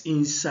what is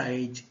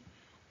inside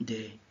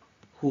the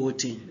whole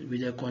thing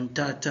with the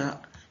contactor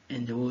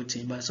and the whole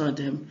thing. But some of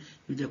them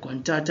with the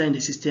contactor and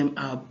the system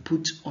are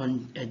put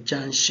on a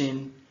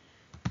junction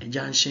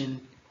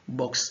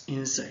box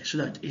inside, so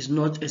that it's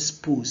not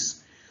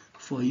exposed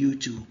for you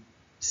to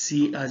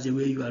see as the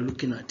way you are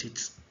looking at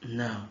it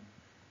now.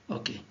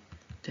 Okay,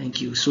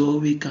 thank you. So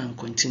we can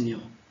continue.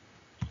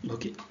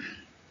 Okay,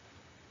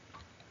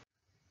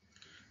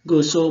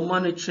 good. So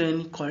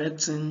monitoring,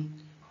 correcting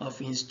of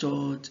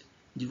installed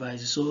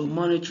devices. So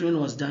monitoring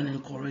was done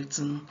and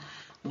correcting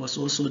was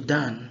also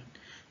done,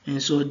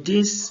 and so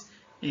this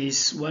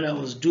is what I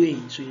was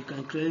doing. So you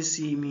can clearly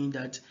see me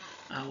that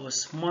I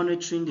was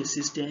monitoring the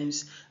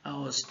systems, I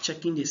was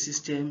checking the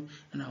system,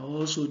 and I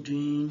was also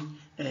doing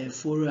a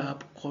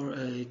follow-up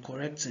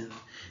correcting,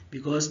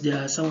 because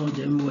there are some of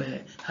them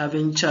were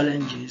having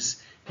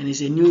challenges, and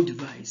it's a new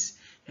device.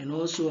 And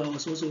also I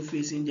was also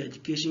facing the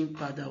education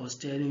part that I was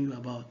telling you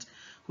about,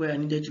 where I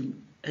needed to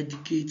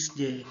educate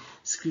the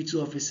security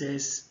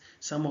officers,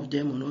 some of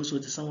them, and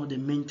also some of the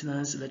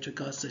maintenance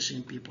electrical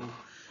session people,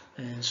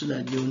 so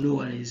that they'll know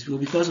what it is. Well,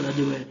 because of that,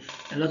 there were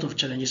a lot of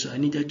challenges, so I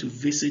needed to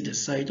visit the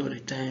site all the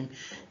time,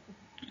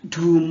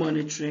 do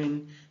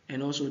monitoring,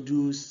 and also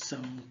do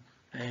some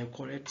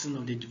correcting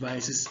of the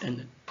devices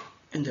and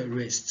the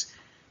rest.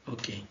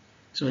 Okay,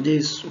 so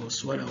this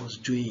was what I was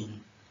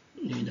doing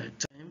during that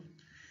time.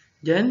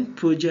 Then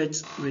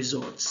project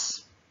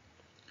results.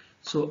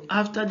 So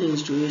after the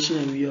installation,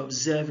 and we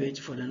observe it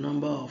for the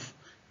number of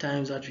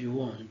times that we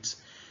want.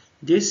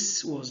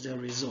 This was the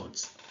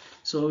result.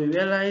 So we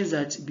realized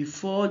that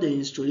before the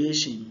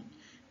installation,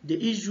 the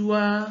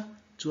usual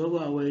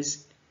 12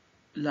 hours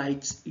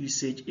light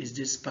usage is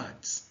this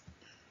part,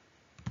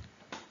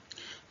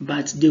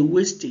 but the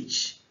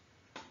wastage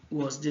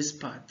was this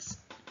part.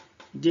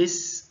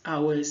 These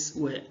hours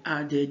were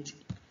added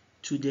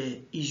to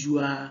the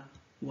usual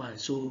one,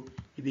 so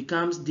it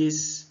becomes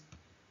this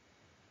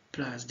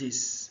plus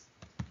this.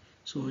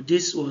 So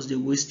this was the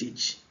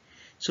wastage.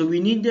 So we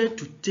needed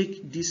to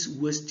take this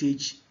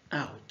wastage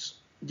out.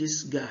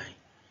 This guy,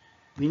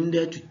 we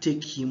needed to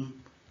take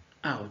him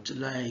out,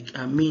 like,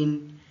 I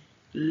mean,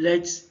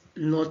 let's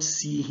not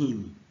see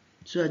him,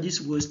 so that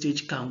this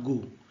wastage can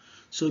go.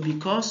 So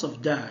because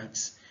of that,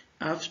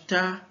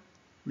 after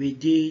we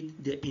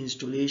did the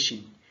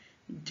installation,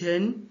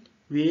 then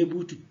we're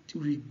able to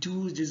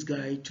reduce this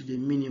guy to the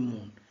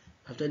minimum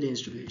after the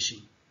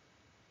installation.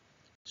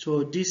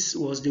 So this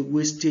was the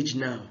wastage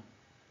now.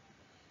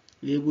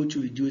 We're able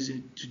to reduce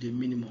it to the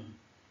minimum.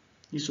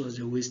 This was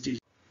the wastage.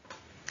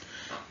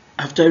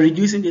 After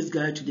reducing this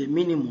guy to the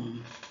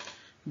minimum,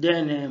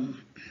 then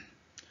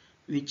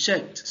we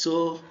checked.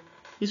 So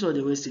this was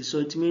the wastage. So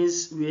it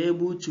means we're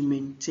able to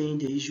maintain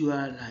the usual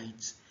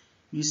light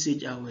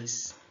usage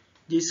hours,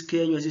 this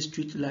KNUST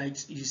street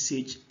light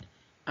usage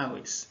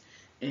hours,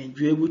 and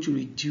we're able to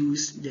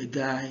reduce the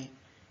guy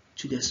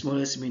to the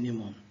smallest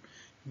minimum.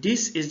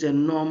 This is the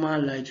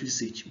normal light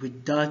usage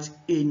without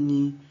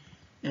any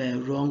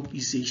wrong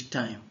usage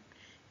time,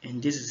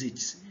 and this is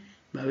it.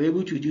 But we're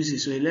able to reduce it.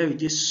 So we left with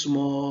this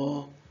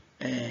small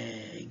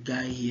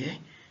guy here,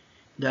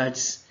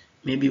 that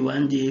maybe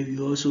one day we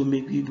also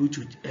may be able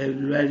to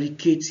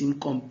eradicate him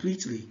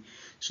completely,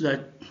 so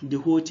that the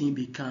whole thing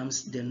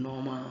becomes the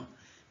normal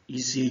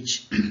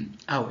usage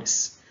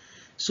hours.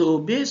 So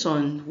based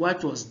on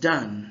what was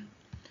done,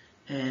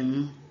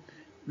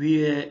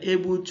 we were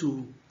able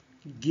to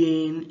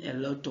gain a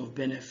lot of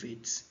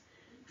benefits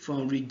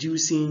from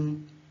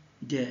reducing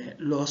the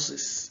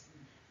losses,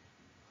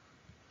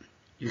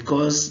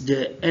 because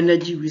the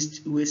energy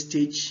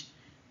wastage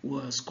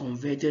was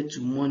converted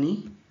to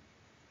money,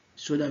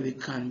 so that we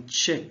can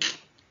check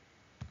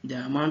the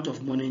amount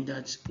of money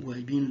that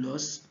were being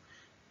lost,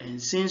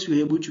 and since we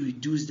were able to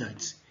reduce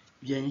that,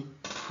 then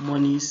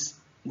monies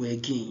were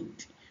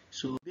gained.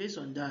 So based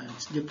on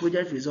that, the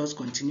project results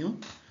continue.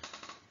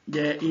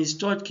 The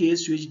installed K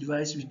switch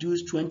device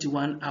reduced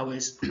 21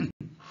 hours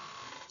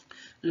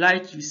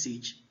light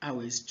usage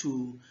hours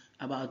to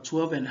about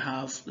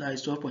 12.5, that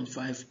is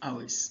 12.5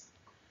 hours.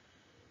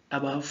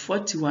 About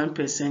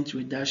 41%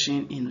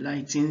 reduction in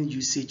lighting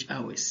usage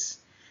hours.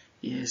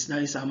 Yes,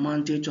 that is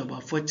amounted to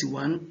about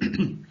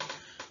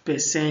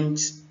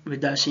 41%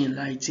 reduction in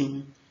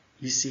lighting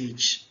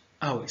usage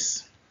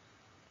hours.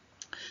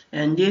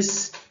 And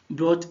this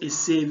brought a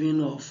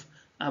saving of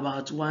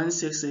about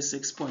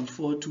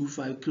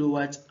 166.425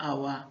 kilowatt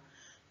hour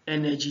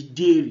energy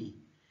daily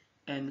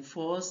and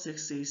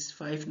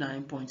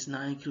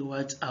 46659.9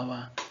 kilowatt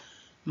hour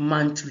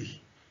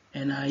monthly.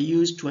 And I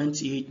use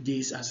 28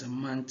 days as a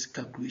month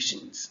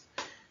calculations.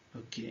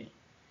 Okay.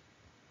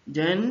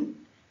 Then,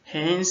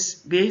 hence,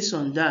 based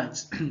on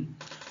that,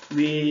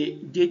 we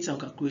did some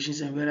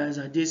calculations and realized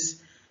that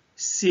this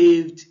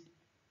saved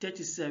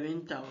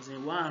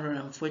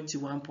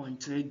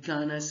 37,141.3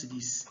 Ghana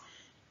cedis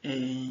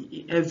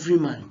every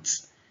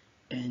month,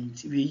 and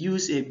we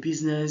use a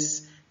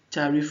business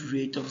tariff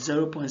rate of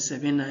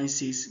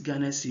 0.796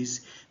 Ghana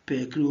cedis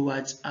per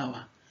kilowatt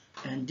hour,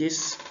 and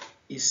this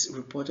is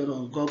reported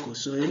on Google.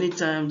 So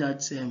anytime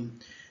that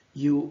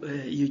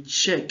you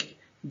check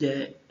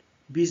the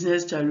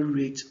business tariff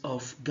rate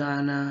of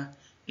Ghana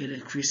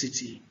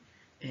electricity,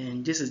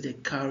 and this is the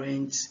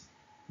current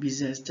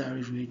business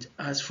tariff rate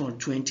as from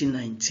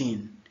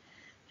 2019,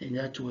 and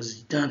that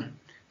was done.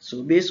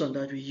 So based on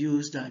that, we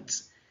use that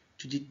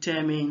to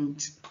determine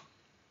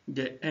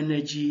the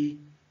energy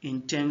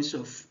in terms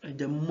of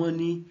the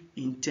money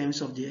in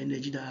terms of the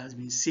energy that has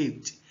been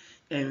saved,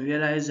 and we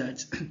realize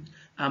that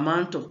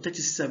amount of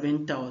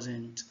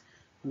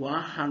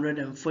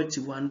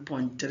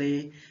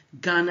 37,141.3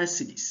 Ghana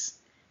cedis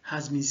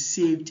has been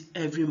saved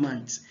every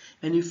month,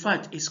 and in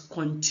fact it's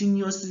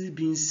continuously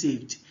being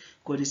saved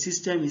because the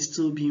system is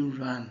still being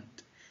run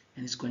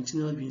and it's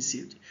continuously being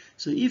saved.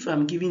 So if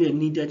I'm giving a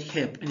needed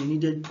help and a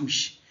needed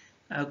push,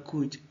 I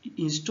could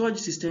install the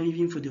system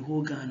even for the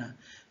whole Ghana,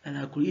 and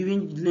I could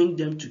even link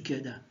them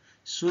together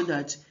so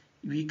that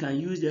we can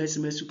use the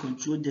SMS to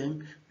control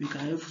them. We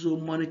can also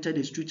monitor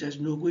the streets,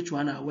 know which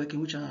one are working,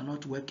 which one are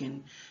not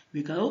working.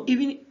 We can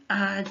even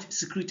add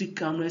security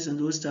cameras and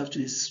those stuff to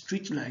the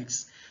street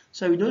lights,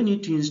 so we don't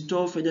need to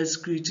install further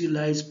security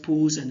lights,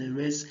 poles, and the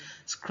rest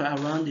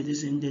around it.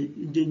 And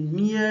the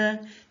mere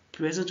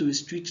presence of a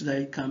street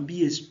light can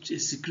be a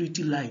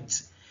security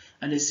light,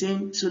 at the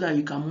same, so that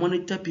you can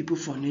monitor people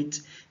from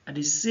it. At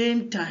the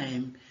same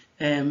time,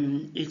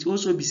 it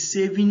also be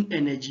saving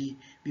energy,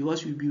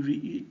 because we'll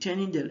be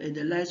turning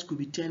the lights could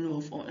be turned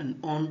off and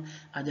on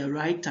at the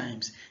right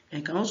times,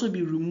 and can also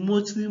be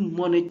remotely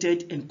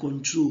monitored and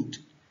controlled.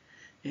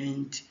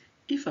 And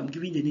if I'm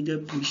giving the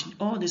needed push,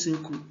 all this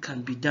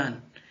can be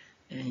done.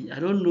 And I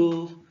don't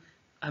know,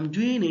 I'm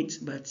doing it,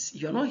 but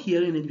you're not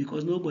hearing it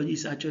because nobody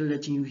is actually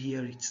letting you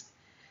hear it.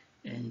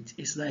 And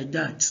it's like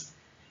that.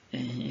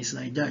 And it's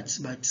like that.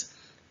 But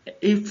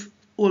if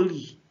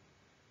only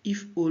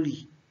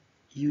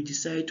you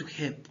decide to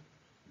help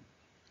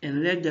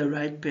and let the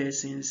right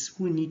persons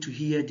who need to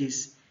hear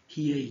this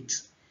hear it,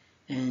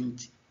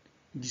 and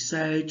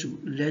decide to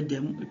let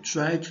them,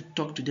 try to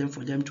talk to them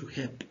for them to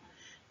help,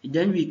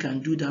 then we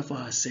can do that for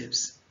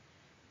ourselves.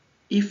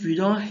 If we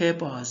don't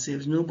help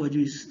ourselves,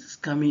 nobody is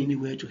coming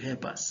anywhere to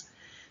help us.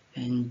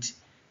 And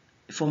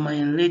for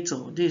my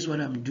little, this is what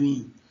I'm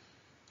doing.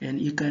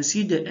 And you can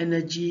see the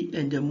energy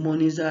and the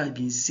monies that have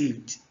been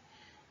saved.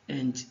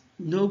 And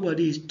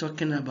nobody is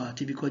talking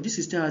about it because this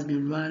system has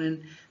been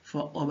running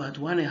for about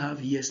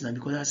 1.5 years now,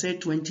 because I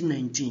said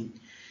 2019.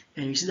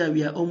 And you see that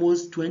we are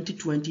almost,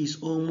 2020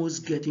 is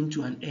almost getting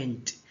to an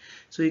end.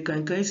 So you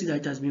can clearly see that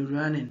it has been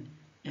running.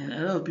 And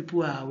a lot of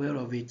people are aware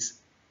of it.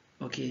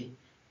 Okay.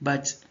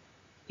 But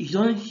you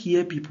don't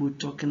hear people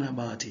talking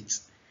about it.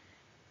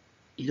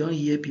 You don't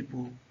hear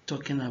people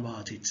talking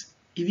about it.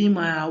 Even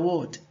my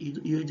award,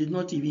 you did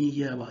not even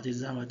hear about it.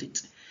 Is that not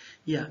it?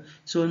 Yeah.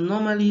 So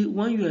normally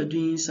when you are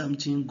doing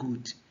something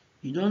good,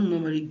 you don't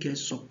normally get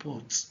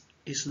support.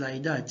 It's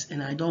like that.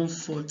 And I don't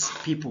fault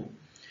people.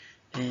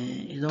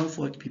 I don't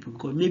fault people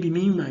because maybe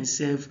me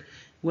myself,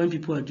 when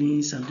people are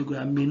doing something good,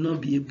 I may not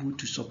be able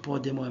to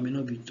support them, or I may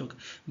not be talking.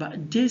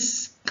 But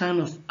this kind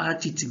of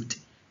attitude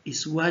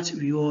is what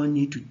we all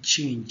need to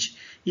change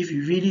if we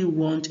really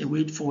want a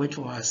way forward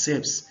for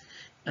ourselves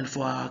and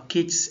for our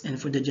kids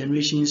and for the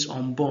generations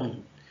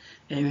unborn.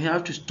 And we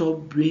have to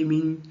stop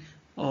blaming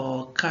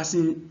or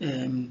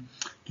casting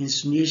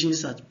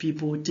insinuations at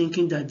people,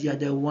 thinking that they are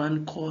the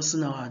one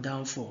causing our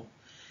downfall.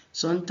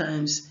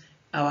 Sometimes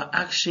our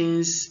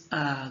actions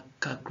are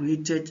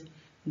calculated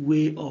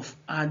way of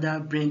either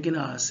bringing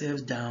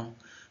ourselves down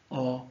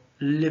or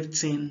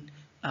lifting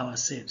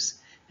ourselves.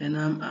 And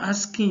I'm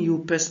asking you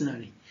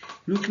personally,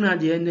 looking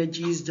at the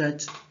energies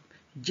that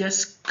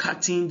just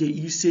cutting the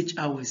usage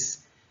hours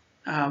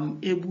I'm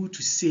able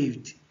to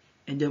save,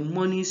 and the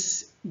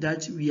monies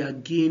that we are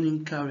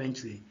gaining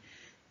currently,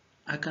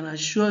 I can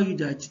assure you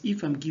that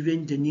if I'm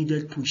given the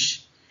needed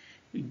push,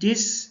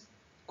 this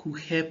could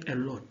help a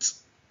lot.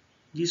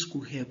 This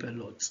could help a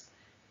lot.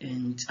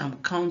 And I'm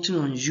counting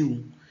on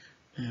you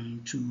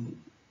to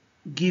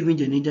give me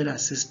the needed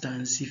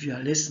assistance if you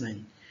are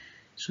listening,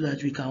 so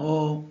that we can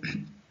all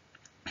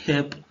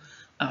help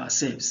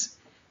ourselves.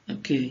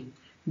 Okay.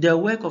 The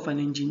work of an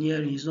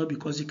engineer is not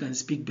because you can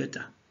speak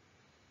better.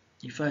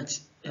 In fact,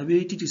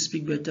 ability to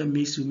speak better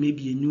makes you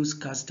maybe a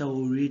newscaster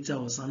or orator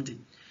or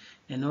something.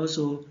 And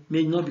also,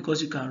 maybe not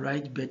because you can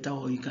write better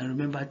or you can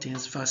remember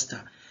things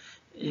faster.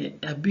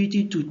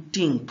 Ability to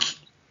think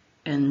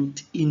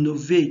and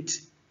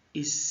innovate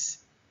is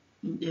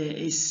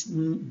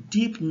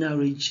deep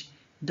knowledge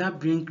that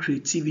brings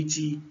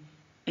creativity,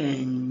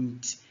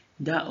 and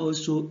that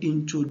also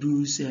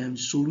introduce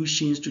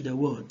solutions to the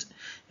world,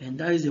 and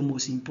that is the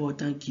most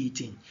important key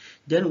thing.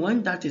 Then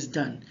when that is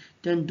done,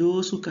 then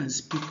those who can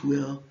speak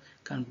well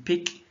can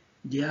pick,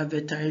 they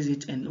advertise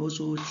it, and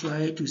also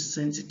try to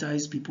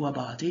sensitize people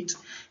about it,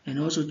 and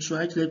also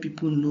try to let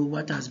people know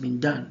what has been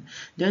done.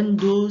 Then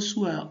those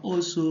who are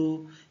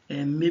also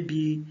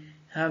maybe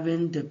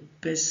having the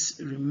best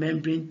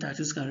remembering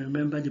tactics can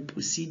remember the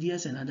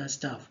procedures and other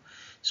stuff.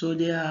 So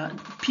there are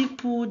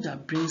people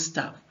that bring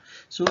stuff.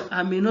 So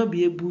I may not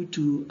be able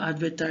to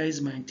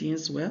advertise my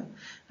things well.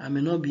 I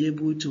may not be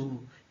able to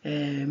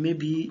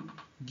maybe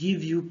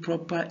give you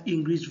proper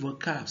English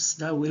vocabs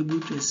that will be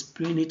able to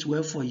explain it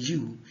well for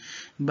you.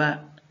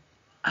 But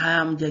I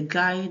am the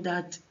guy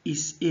that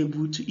is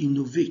able to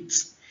innovate.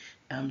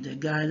 I'm the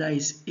guy that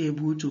is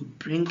able to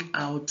bring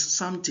out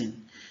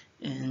something.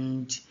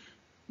 And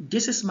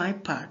this is my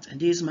part and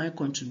this is my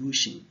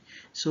contribution.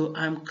 So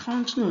I'm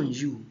counting on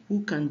you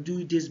who can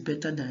do this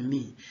better than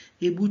me,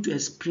 able to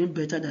explain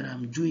better than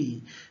I'm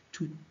doing,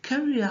 to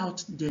carry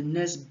out the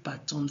next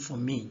baton for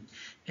me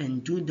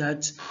and do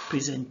that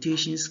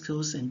presentation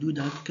skills and do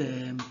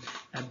that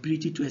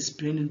ability to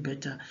explain it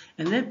better,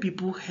 and let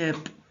people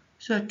help,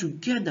 so that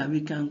together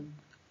we can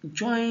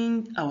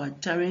join our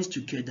talents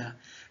together,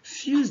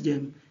 fuse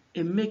them,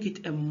 and make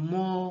it a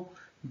more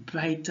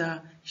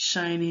brighter,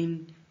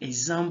 shining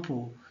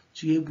example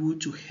to be able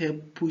to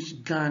help push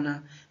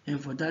Ghana, and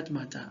for that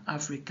matter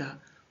Africa,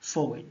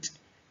 forward.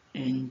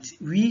 And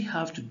we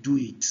have to do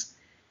it.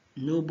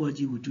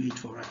 Nobody will do it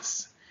for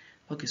us.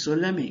 Okay, so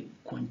let me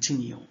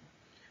continue.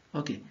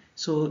 Okay,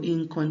 so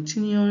in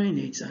continuing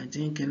it, I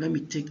think let me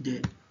take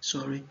the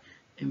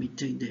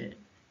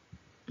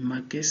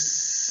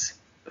markers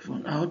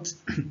phone out.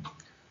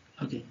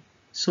 Okay,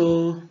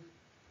 so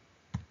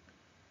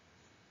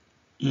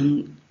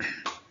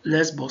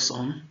let's box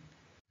on.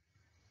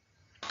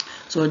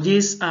 So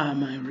these are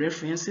my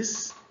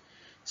references.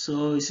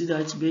 So you see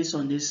that based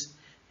on this,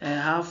 I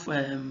have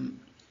a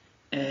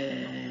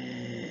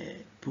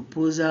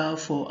proposal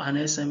for an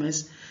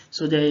SMS.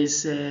 So there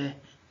is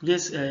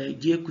this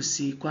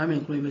Kusi, Kwame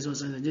Nkrumah University of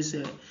Science, this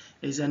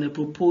is a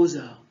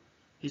proposal.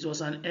 It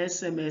was an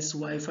SMS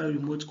Wi-Fi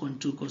remote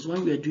control, because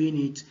when we were doing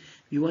it,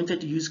 we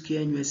wanted to use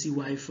KNUST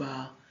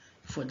Wi-Fi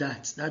for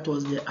that. That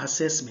was the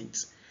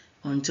assessment.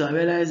 Until I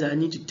realized I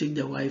need to take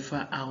the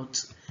Wi-Fi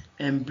out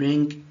and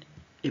bring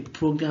a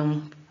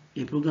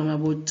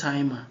programmable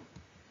timer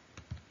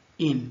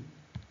in,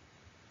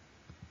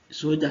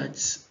 so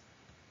that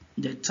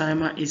the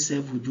timer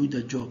itself will do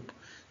the job.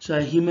 So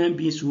a human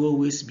beings will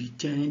always be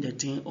turning the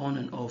thing on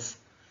and off.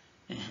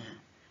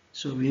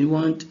 So we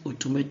want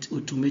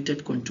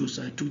automated control.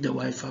 So I took the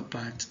Wi-Fi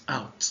part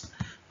out,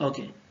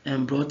 okay,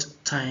 and brought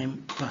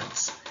time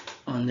parts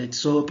on it.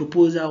 So a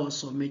proposal was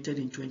submitted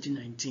in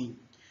 2019.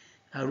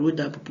 I wrote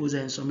that proposal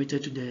and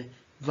submitted to the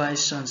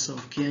Vice Chancellor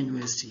of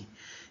KNUST.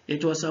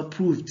 It was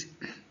approved,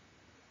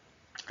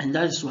 and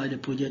that is why the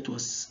project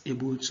was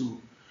able to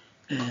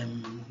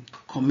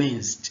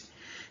commenced.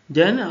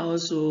 Then I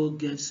also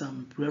get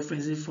some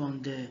references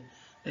from the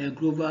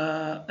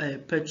global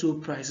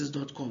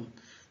petrolprices.com,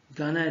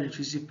 Ghana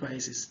electricity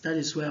prices. That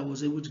is where I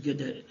was able to get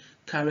the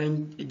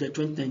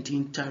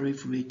 2019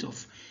 tariff rate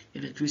of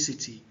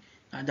electricity.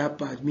 And that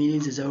part, meaning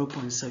the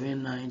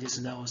 0.79, this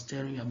is that I was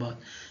telling you about,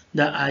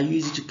 that I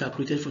use it to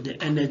calculate for the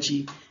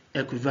energy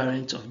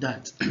equivalent of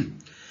that.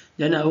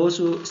 Then I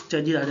also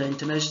studied at the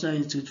International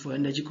Institute for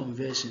Energy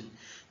Conversion,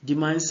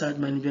 Demand Side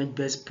Management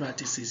Best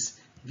Practices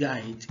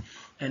Guide.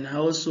 And I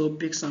also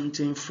picked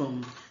something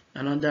from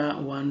another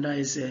one, that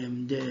is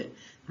the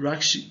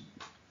RACSHI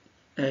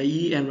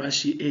E and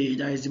RACSHI A,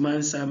 that is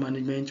Demand Side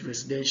Management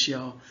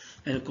Residential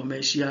and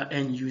Commercial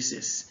End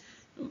Users.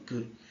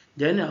 Okay.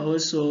 Then I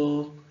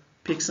also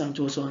picked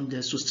something also on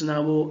the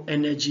Sustainable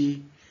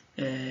Energy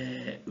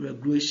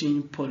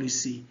Regulation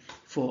Policy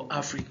for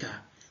Africa.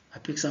 I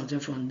picked something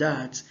from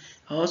that.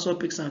 I also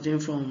picked something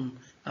from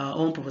our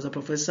own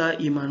Professor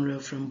Emmanuel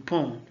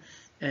Frimpong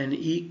and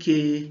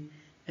E.K.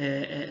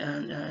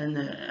 and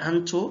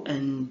Anto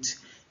and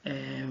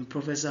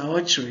Professor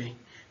Ochre,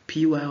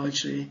 P.Y.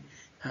 Ochre,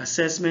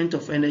 Assessment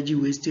of Energy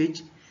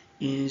Wastage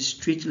in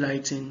Street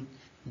Lighting,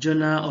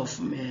 Journal of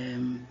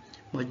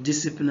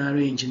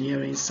Multidisciplinary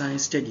Engineering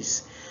Science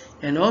Studies.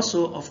 And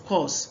also, of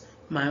course,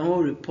 my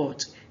own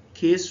report,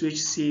 Case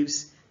Which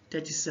Saves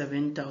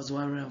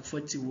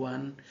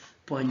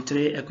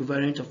 37,141.3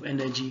 equivalent of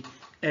energy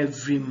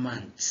every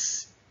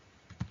month.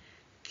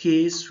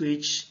 Case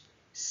which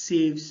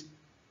saves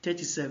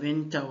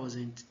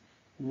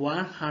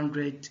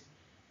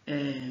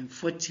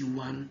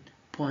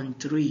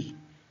 37,141.3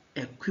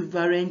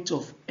 equivalent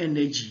of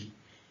energy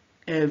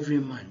every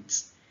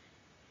month.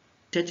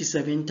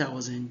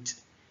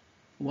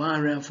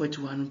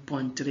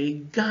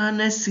 37,141.3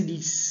 Ghana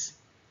cedis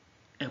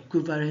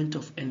equivalent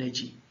of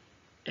energy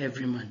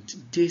every month.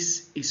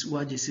 This is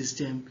what the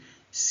system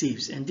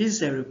saves, and this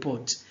is a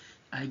report.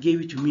 I gave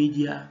it to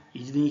media,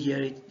 you didn't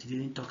hear it, they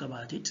didn't talk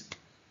about it.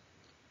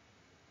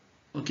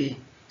 Okay,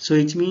 so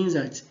it means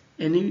that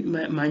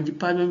my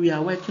department, we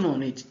are working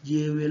on it.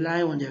 They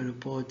rely on the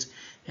report,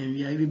 and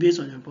we are even based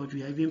on the report,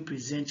 we are even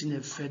presenting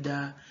a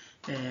further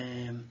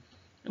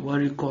what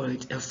do you call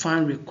it, a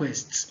fund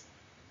request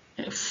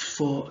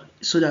for,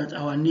 so that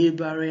our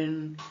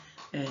neighboring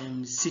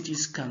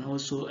cities can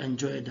also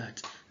enjoy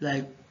that,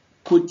 like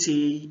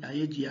Kote,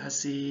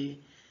 Ayediase,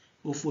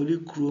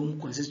 Ofoli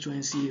Chrome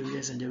constituency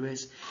areas and the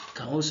rest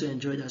can also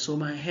enjoy that. So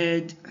my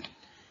head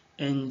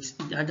and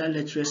the other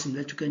lecturers in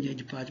electrical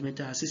engineering department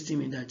are assisting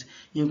me in that,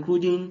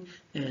 including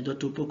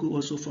Dr. Poku,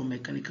 also from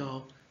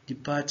mechanical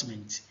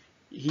department.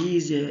 He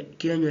is a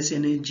KNUST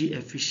energy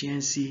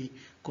efficiency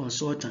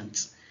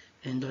consultant,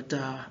 and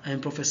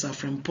Professor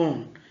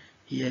Frimpong,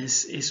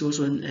 yes, is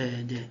also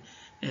the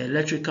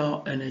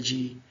electrical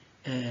energy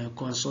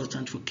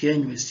consultant for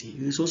KNUST.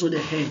 He is also the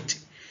head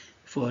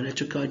for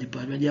electrical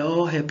department. They are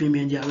all helping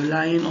me, and they are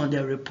relying on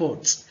their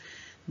reports.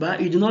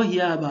 But you do not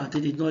hear about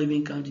it, it's not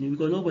even counting,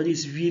 because nobody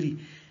is really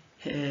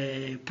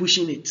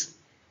pushing it.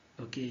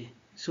 Okay,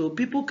 so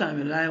people can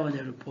rely on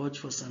the report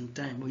for some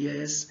time.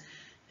 Yes,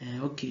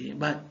 okay,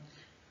 but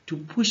to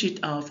push it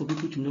out for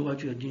people to know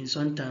what you are doing,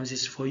 sometimes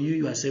it's for you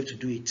yourself to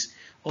do it,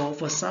 or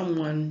for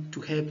someone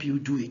to help you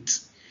do it.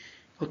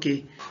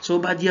 Okay, so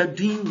but they are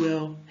doing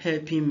well,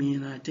 helping me,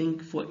 and I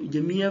think for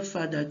the mere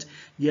fact that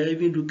they are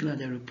even looking at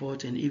the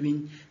report and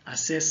even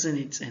assessing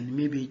it and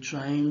maybe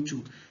trying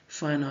to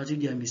find out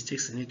if there are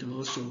mistakes in it, and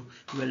also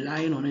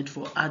relying on it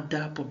for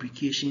other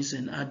publications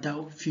and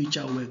other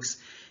future works,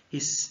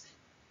 is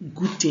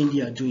good thing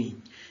they are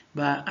doing.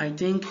 But I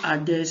think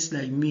others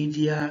like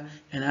media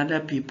and other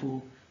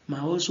people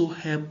might also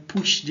help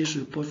push this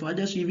report for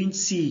others to even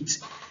see it.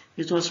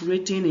 It was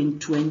written in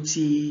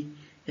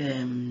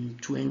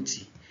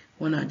 2020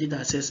 when I did the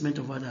assessment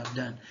of what I've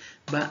done,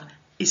 but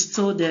it's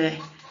still there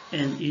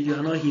and you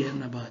are not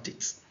hearing about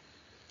it.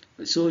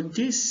 So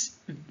this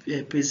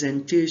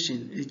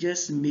presentation is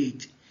just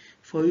made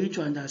for you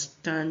to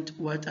understand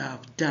what I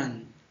have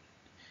done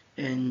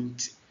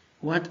and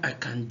what I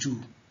can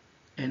do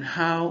and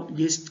how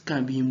this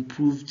can be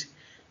improved,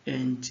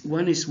 and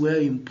when it's well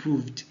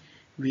improved,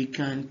 we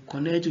can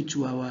connect it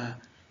to our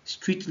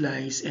street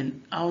lights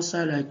and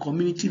outside like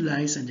community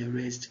lights and the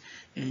rest,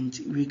 and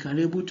we can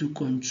able to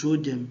control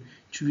them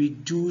to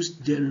reduce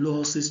the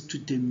losses to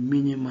the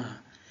minimum,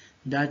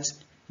 that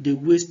the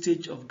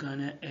wastage of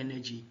Ghana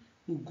energy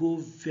will go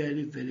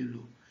very, very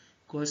low,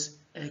 because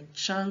a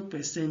chunk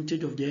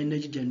percentage of the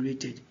energy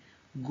generated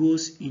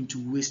goes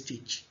into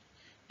wastage,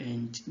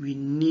 and we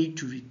need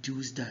to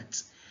reduce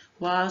that.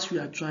 Whilst we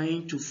are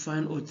trying to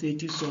find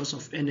alternative source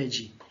of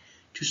energy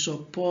to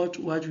support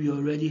what we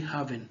already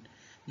having,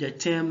 the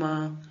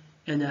thermal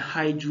and the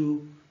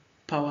hydro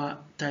power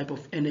type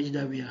of energy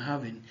that we are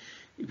having,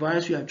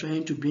 whilst we are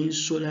trying to bring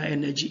solar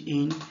energy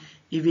in,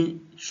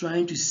 even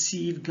trying to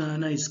see if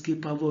Ghana is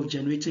capable of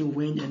generating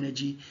wind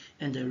energy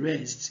and the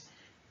rest,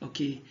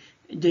 okay,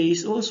 there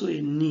is also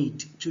a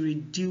need to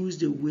reduce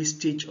the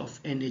wastage of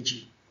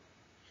energy.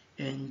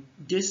 And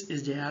this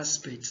is the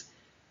aspect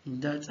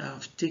that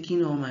I've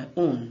taken on my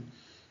own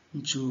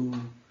to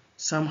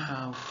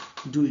somehow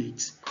do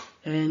it.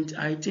 And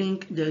I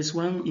think there's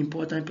one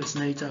important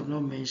personality I've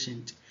not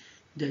mentioned,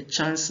 the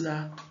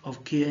Chancellor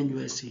of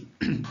KNUST,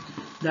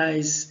 that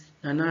is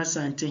Nana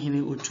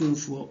Santehene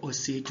Otumfuo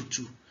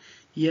Osei-Tutu.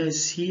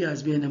 Yes, he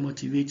has been a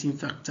motivating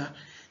factor,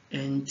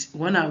 and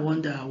when I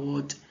won the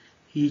award,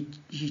 he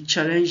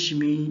challenged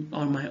me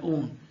on my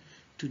own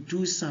to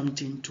do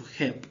something to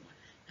help,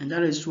 and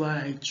that is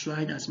why I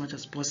tried as much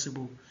as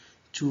possible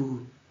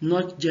to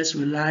not just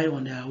rely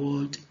on the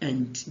award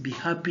and be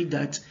happy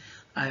that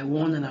I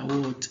won an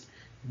award,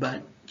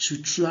 but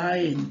to try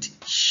and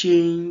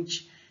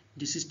change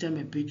the system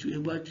a bit to be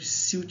able to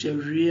suit a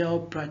real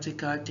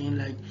practical thing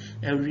like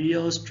a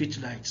real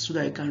street light, so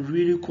that I can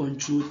really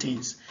control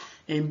things.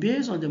 And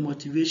based on the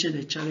motivation,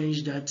 the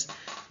challenge that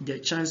the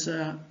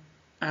Chancellor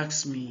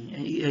asked me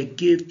and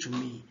gave to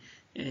me,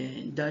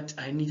 that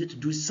I needed to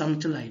do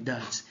something like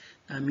that.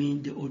 I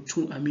mean,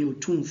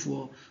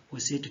 Otumfuo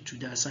Osei-Tutu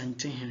that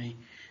Santehene.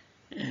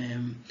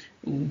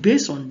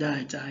 Based on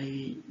that,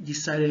 I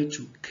decided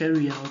to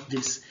carry out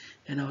this,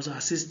 and I was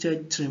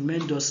assisted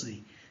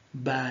tremendously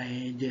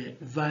by the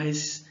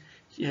Vice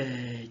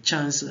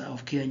Chancellor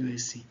of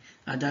KNUST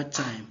at that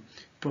time,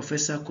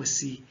 Professor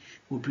Kusi,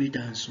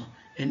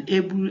 and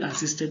able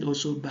assisted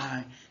also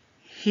by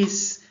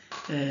his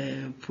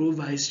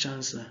Pro-Vice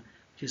Chancellor,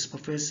 his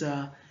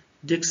Professor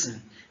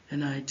Dixon.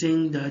 And I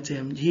think that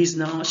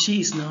she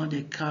is now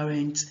the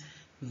current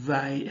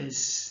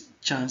Vice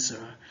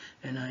Chancellor,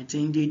 and I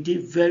think they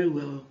did very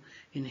well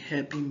in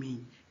helping me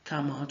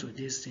come out of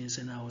these things,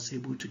 and I was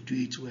able to do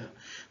it well.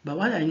 But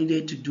what I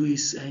needed to do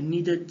is I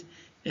needed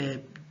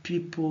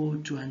people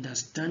to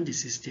understand the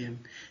system,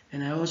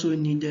 and I also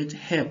needed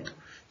help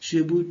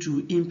to be able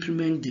to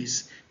implement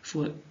this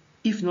for,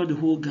 if not the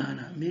whole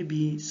Ghana,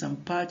 maybe some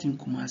part in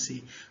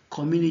Kumasi,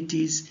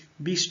 communities,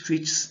 big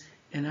streets,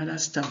 and other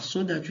stuff,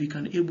 so that we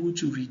can able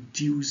to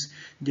reduce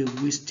the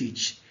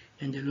wastage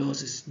and the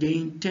losses. The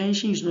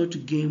intention is not to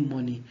gain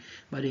money,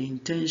 but the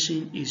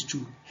intention is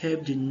to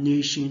help the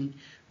nation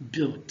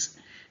build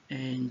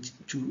and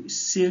to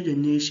save the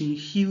nation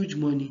huge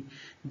money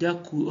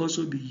that could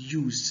also be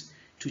used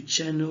to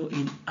channel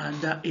in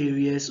other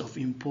areas of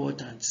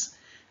importance,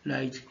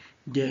 like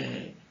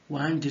the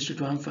one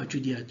district, one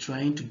factory they are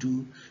trying to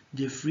do,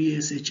 the free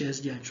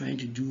SHS they are trying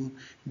to do,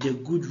 the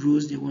good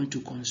roads they want to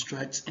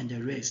construct, and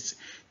the rest.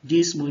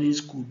 These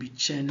monies could be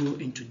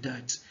channeled into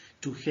that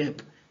to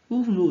help.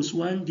 Who knows,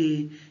 one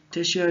day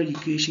tertiary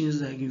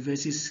educations like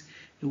universities,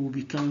 it will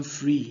become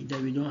free,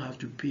 that we don't have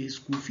to pay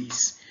school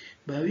fees.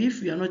 But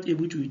if we are not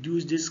able to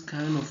reduce this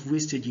kind of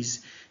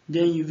wastages,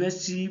 then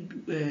university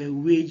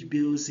wage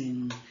bills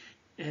and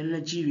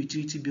energy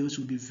utility bills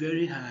will be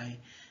very high.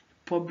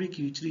 Public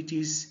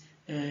utilities,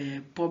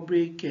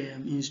 public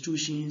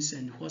institutions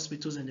and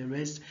hospitals and the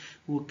rest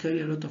will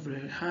carry a lot of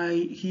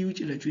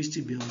huge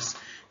electricity bills.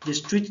 The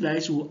street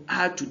lights will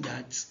add to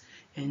that,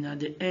 and at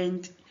the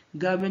end,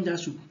 government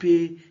has to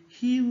pay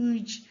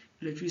huge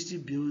electricity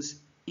bills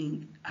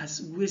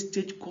as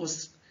wastage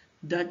costs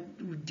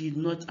that did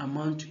not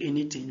amount to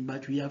anything,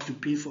 but we have to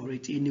pay for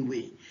it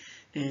anyway.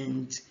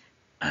 And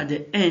at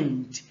the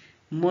end,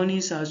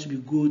 monies has to be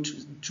go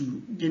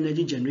to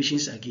energy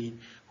generations again,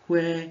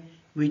 where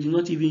we do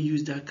not even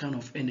use that kind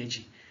of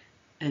energy.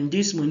 And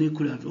this money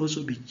could have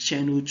also been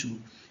channeled to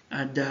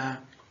other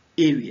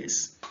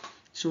areas.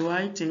 So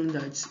I think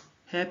that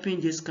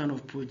helping this kind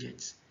of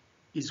projects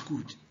is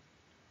good,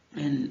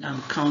 and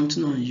I'm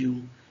counting on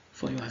you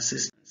for your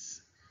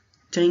assistance.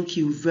 Thank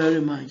you very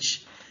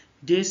much.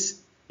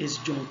 This is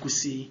John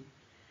Kusi,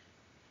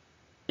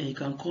 and you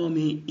can call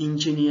me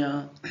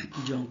Engineer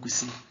John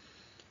Kusi.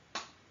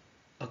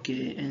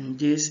 Okay, and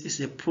this is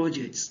a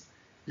project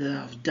that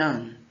I've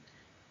done,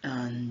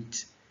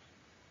 and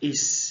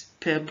its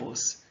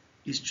purpose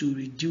is to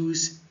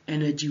reduce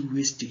energy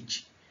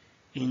wastage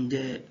in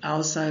the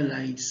outside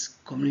lights,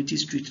 community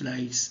street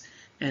lights,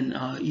 and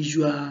our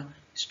usual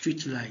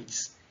street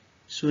lights,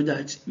 so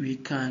that we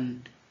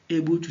can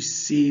able to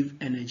save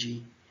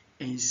energy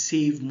and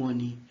save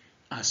money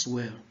as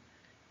well.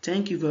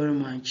 Thank you very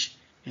much,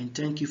 and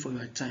thank you for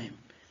your time.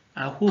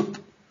 I hope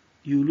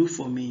you look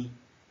for me,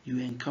 you You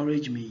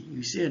encourage me,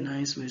 you say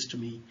nice words to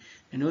me,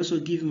 and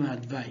also give me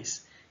advice,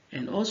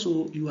 and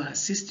also you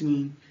assist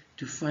me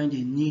to find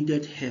the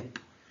needed help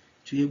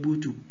to be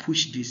able to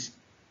push this,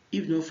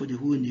 if not for the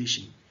whole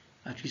nation,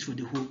 at least for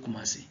the whole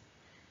Kumasi.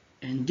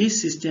 And this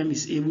system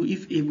is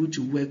able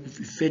to work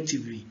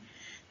effectively.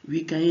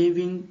 We can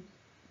even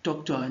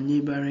talk to our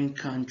neighboring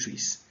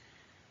countries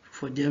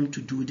for them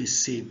to do the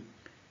same,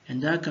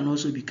 and that can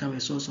also become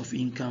a source of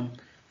income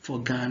for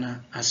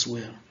Ghana as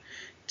well.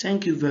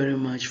 Thank you very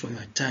much for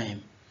your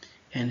time,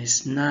 and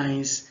it's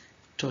nice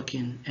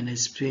talking and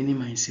explaining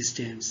my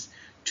systems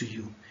to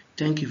you.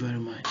 Thank you very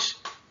much.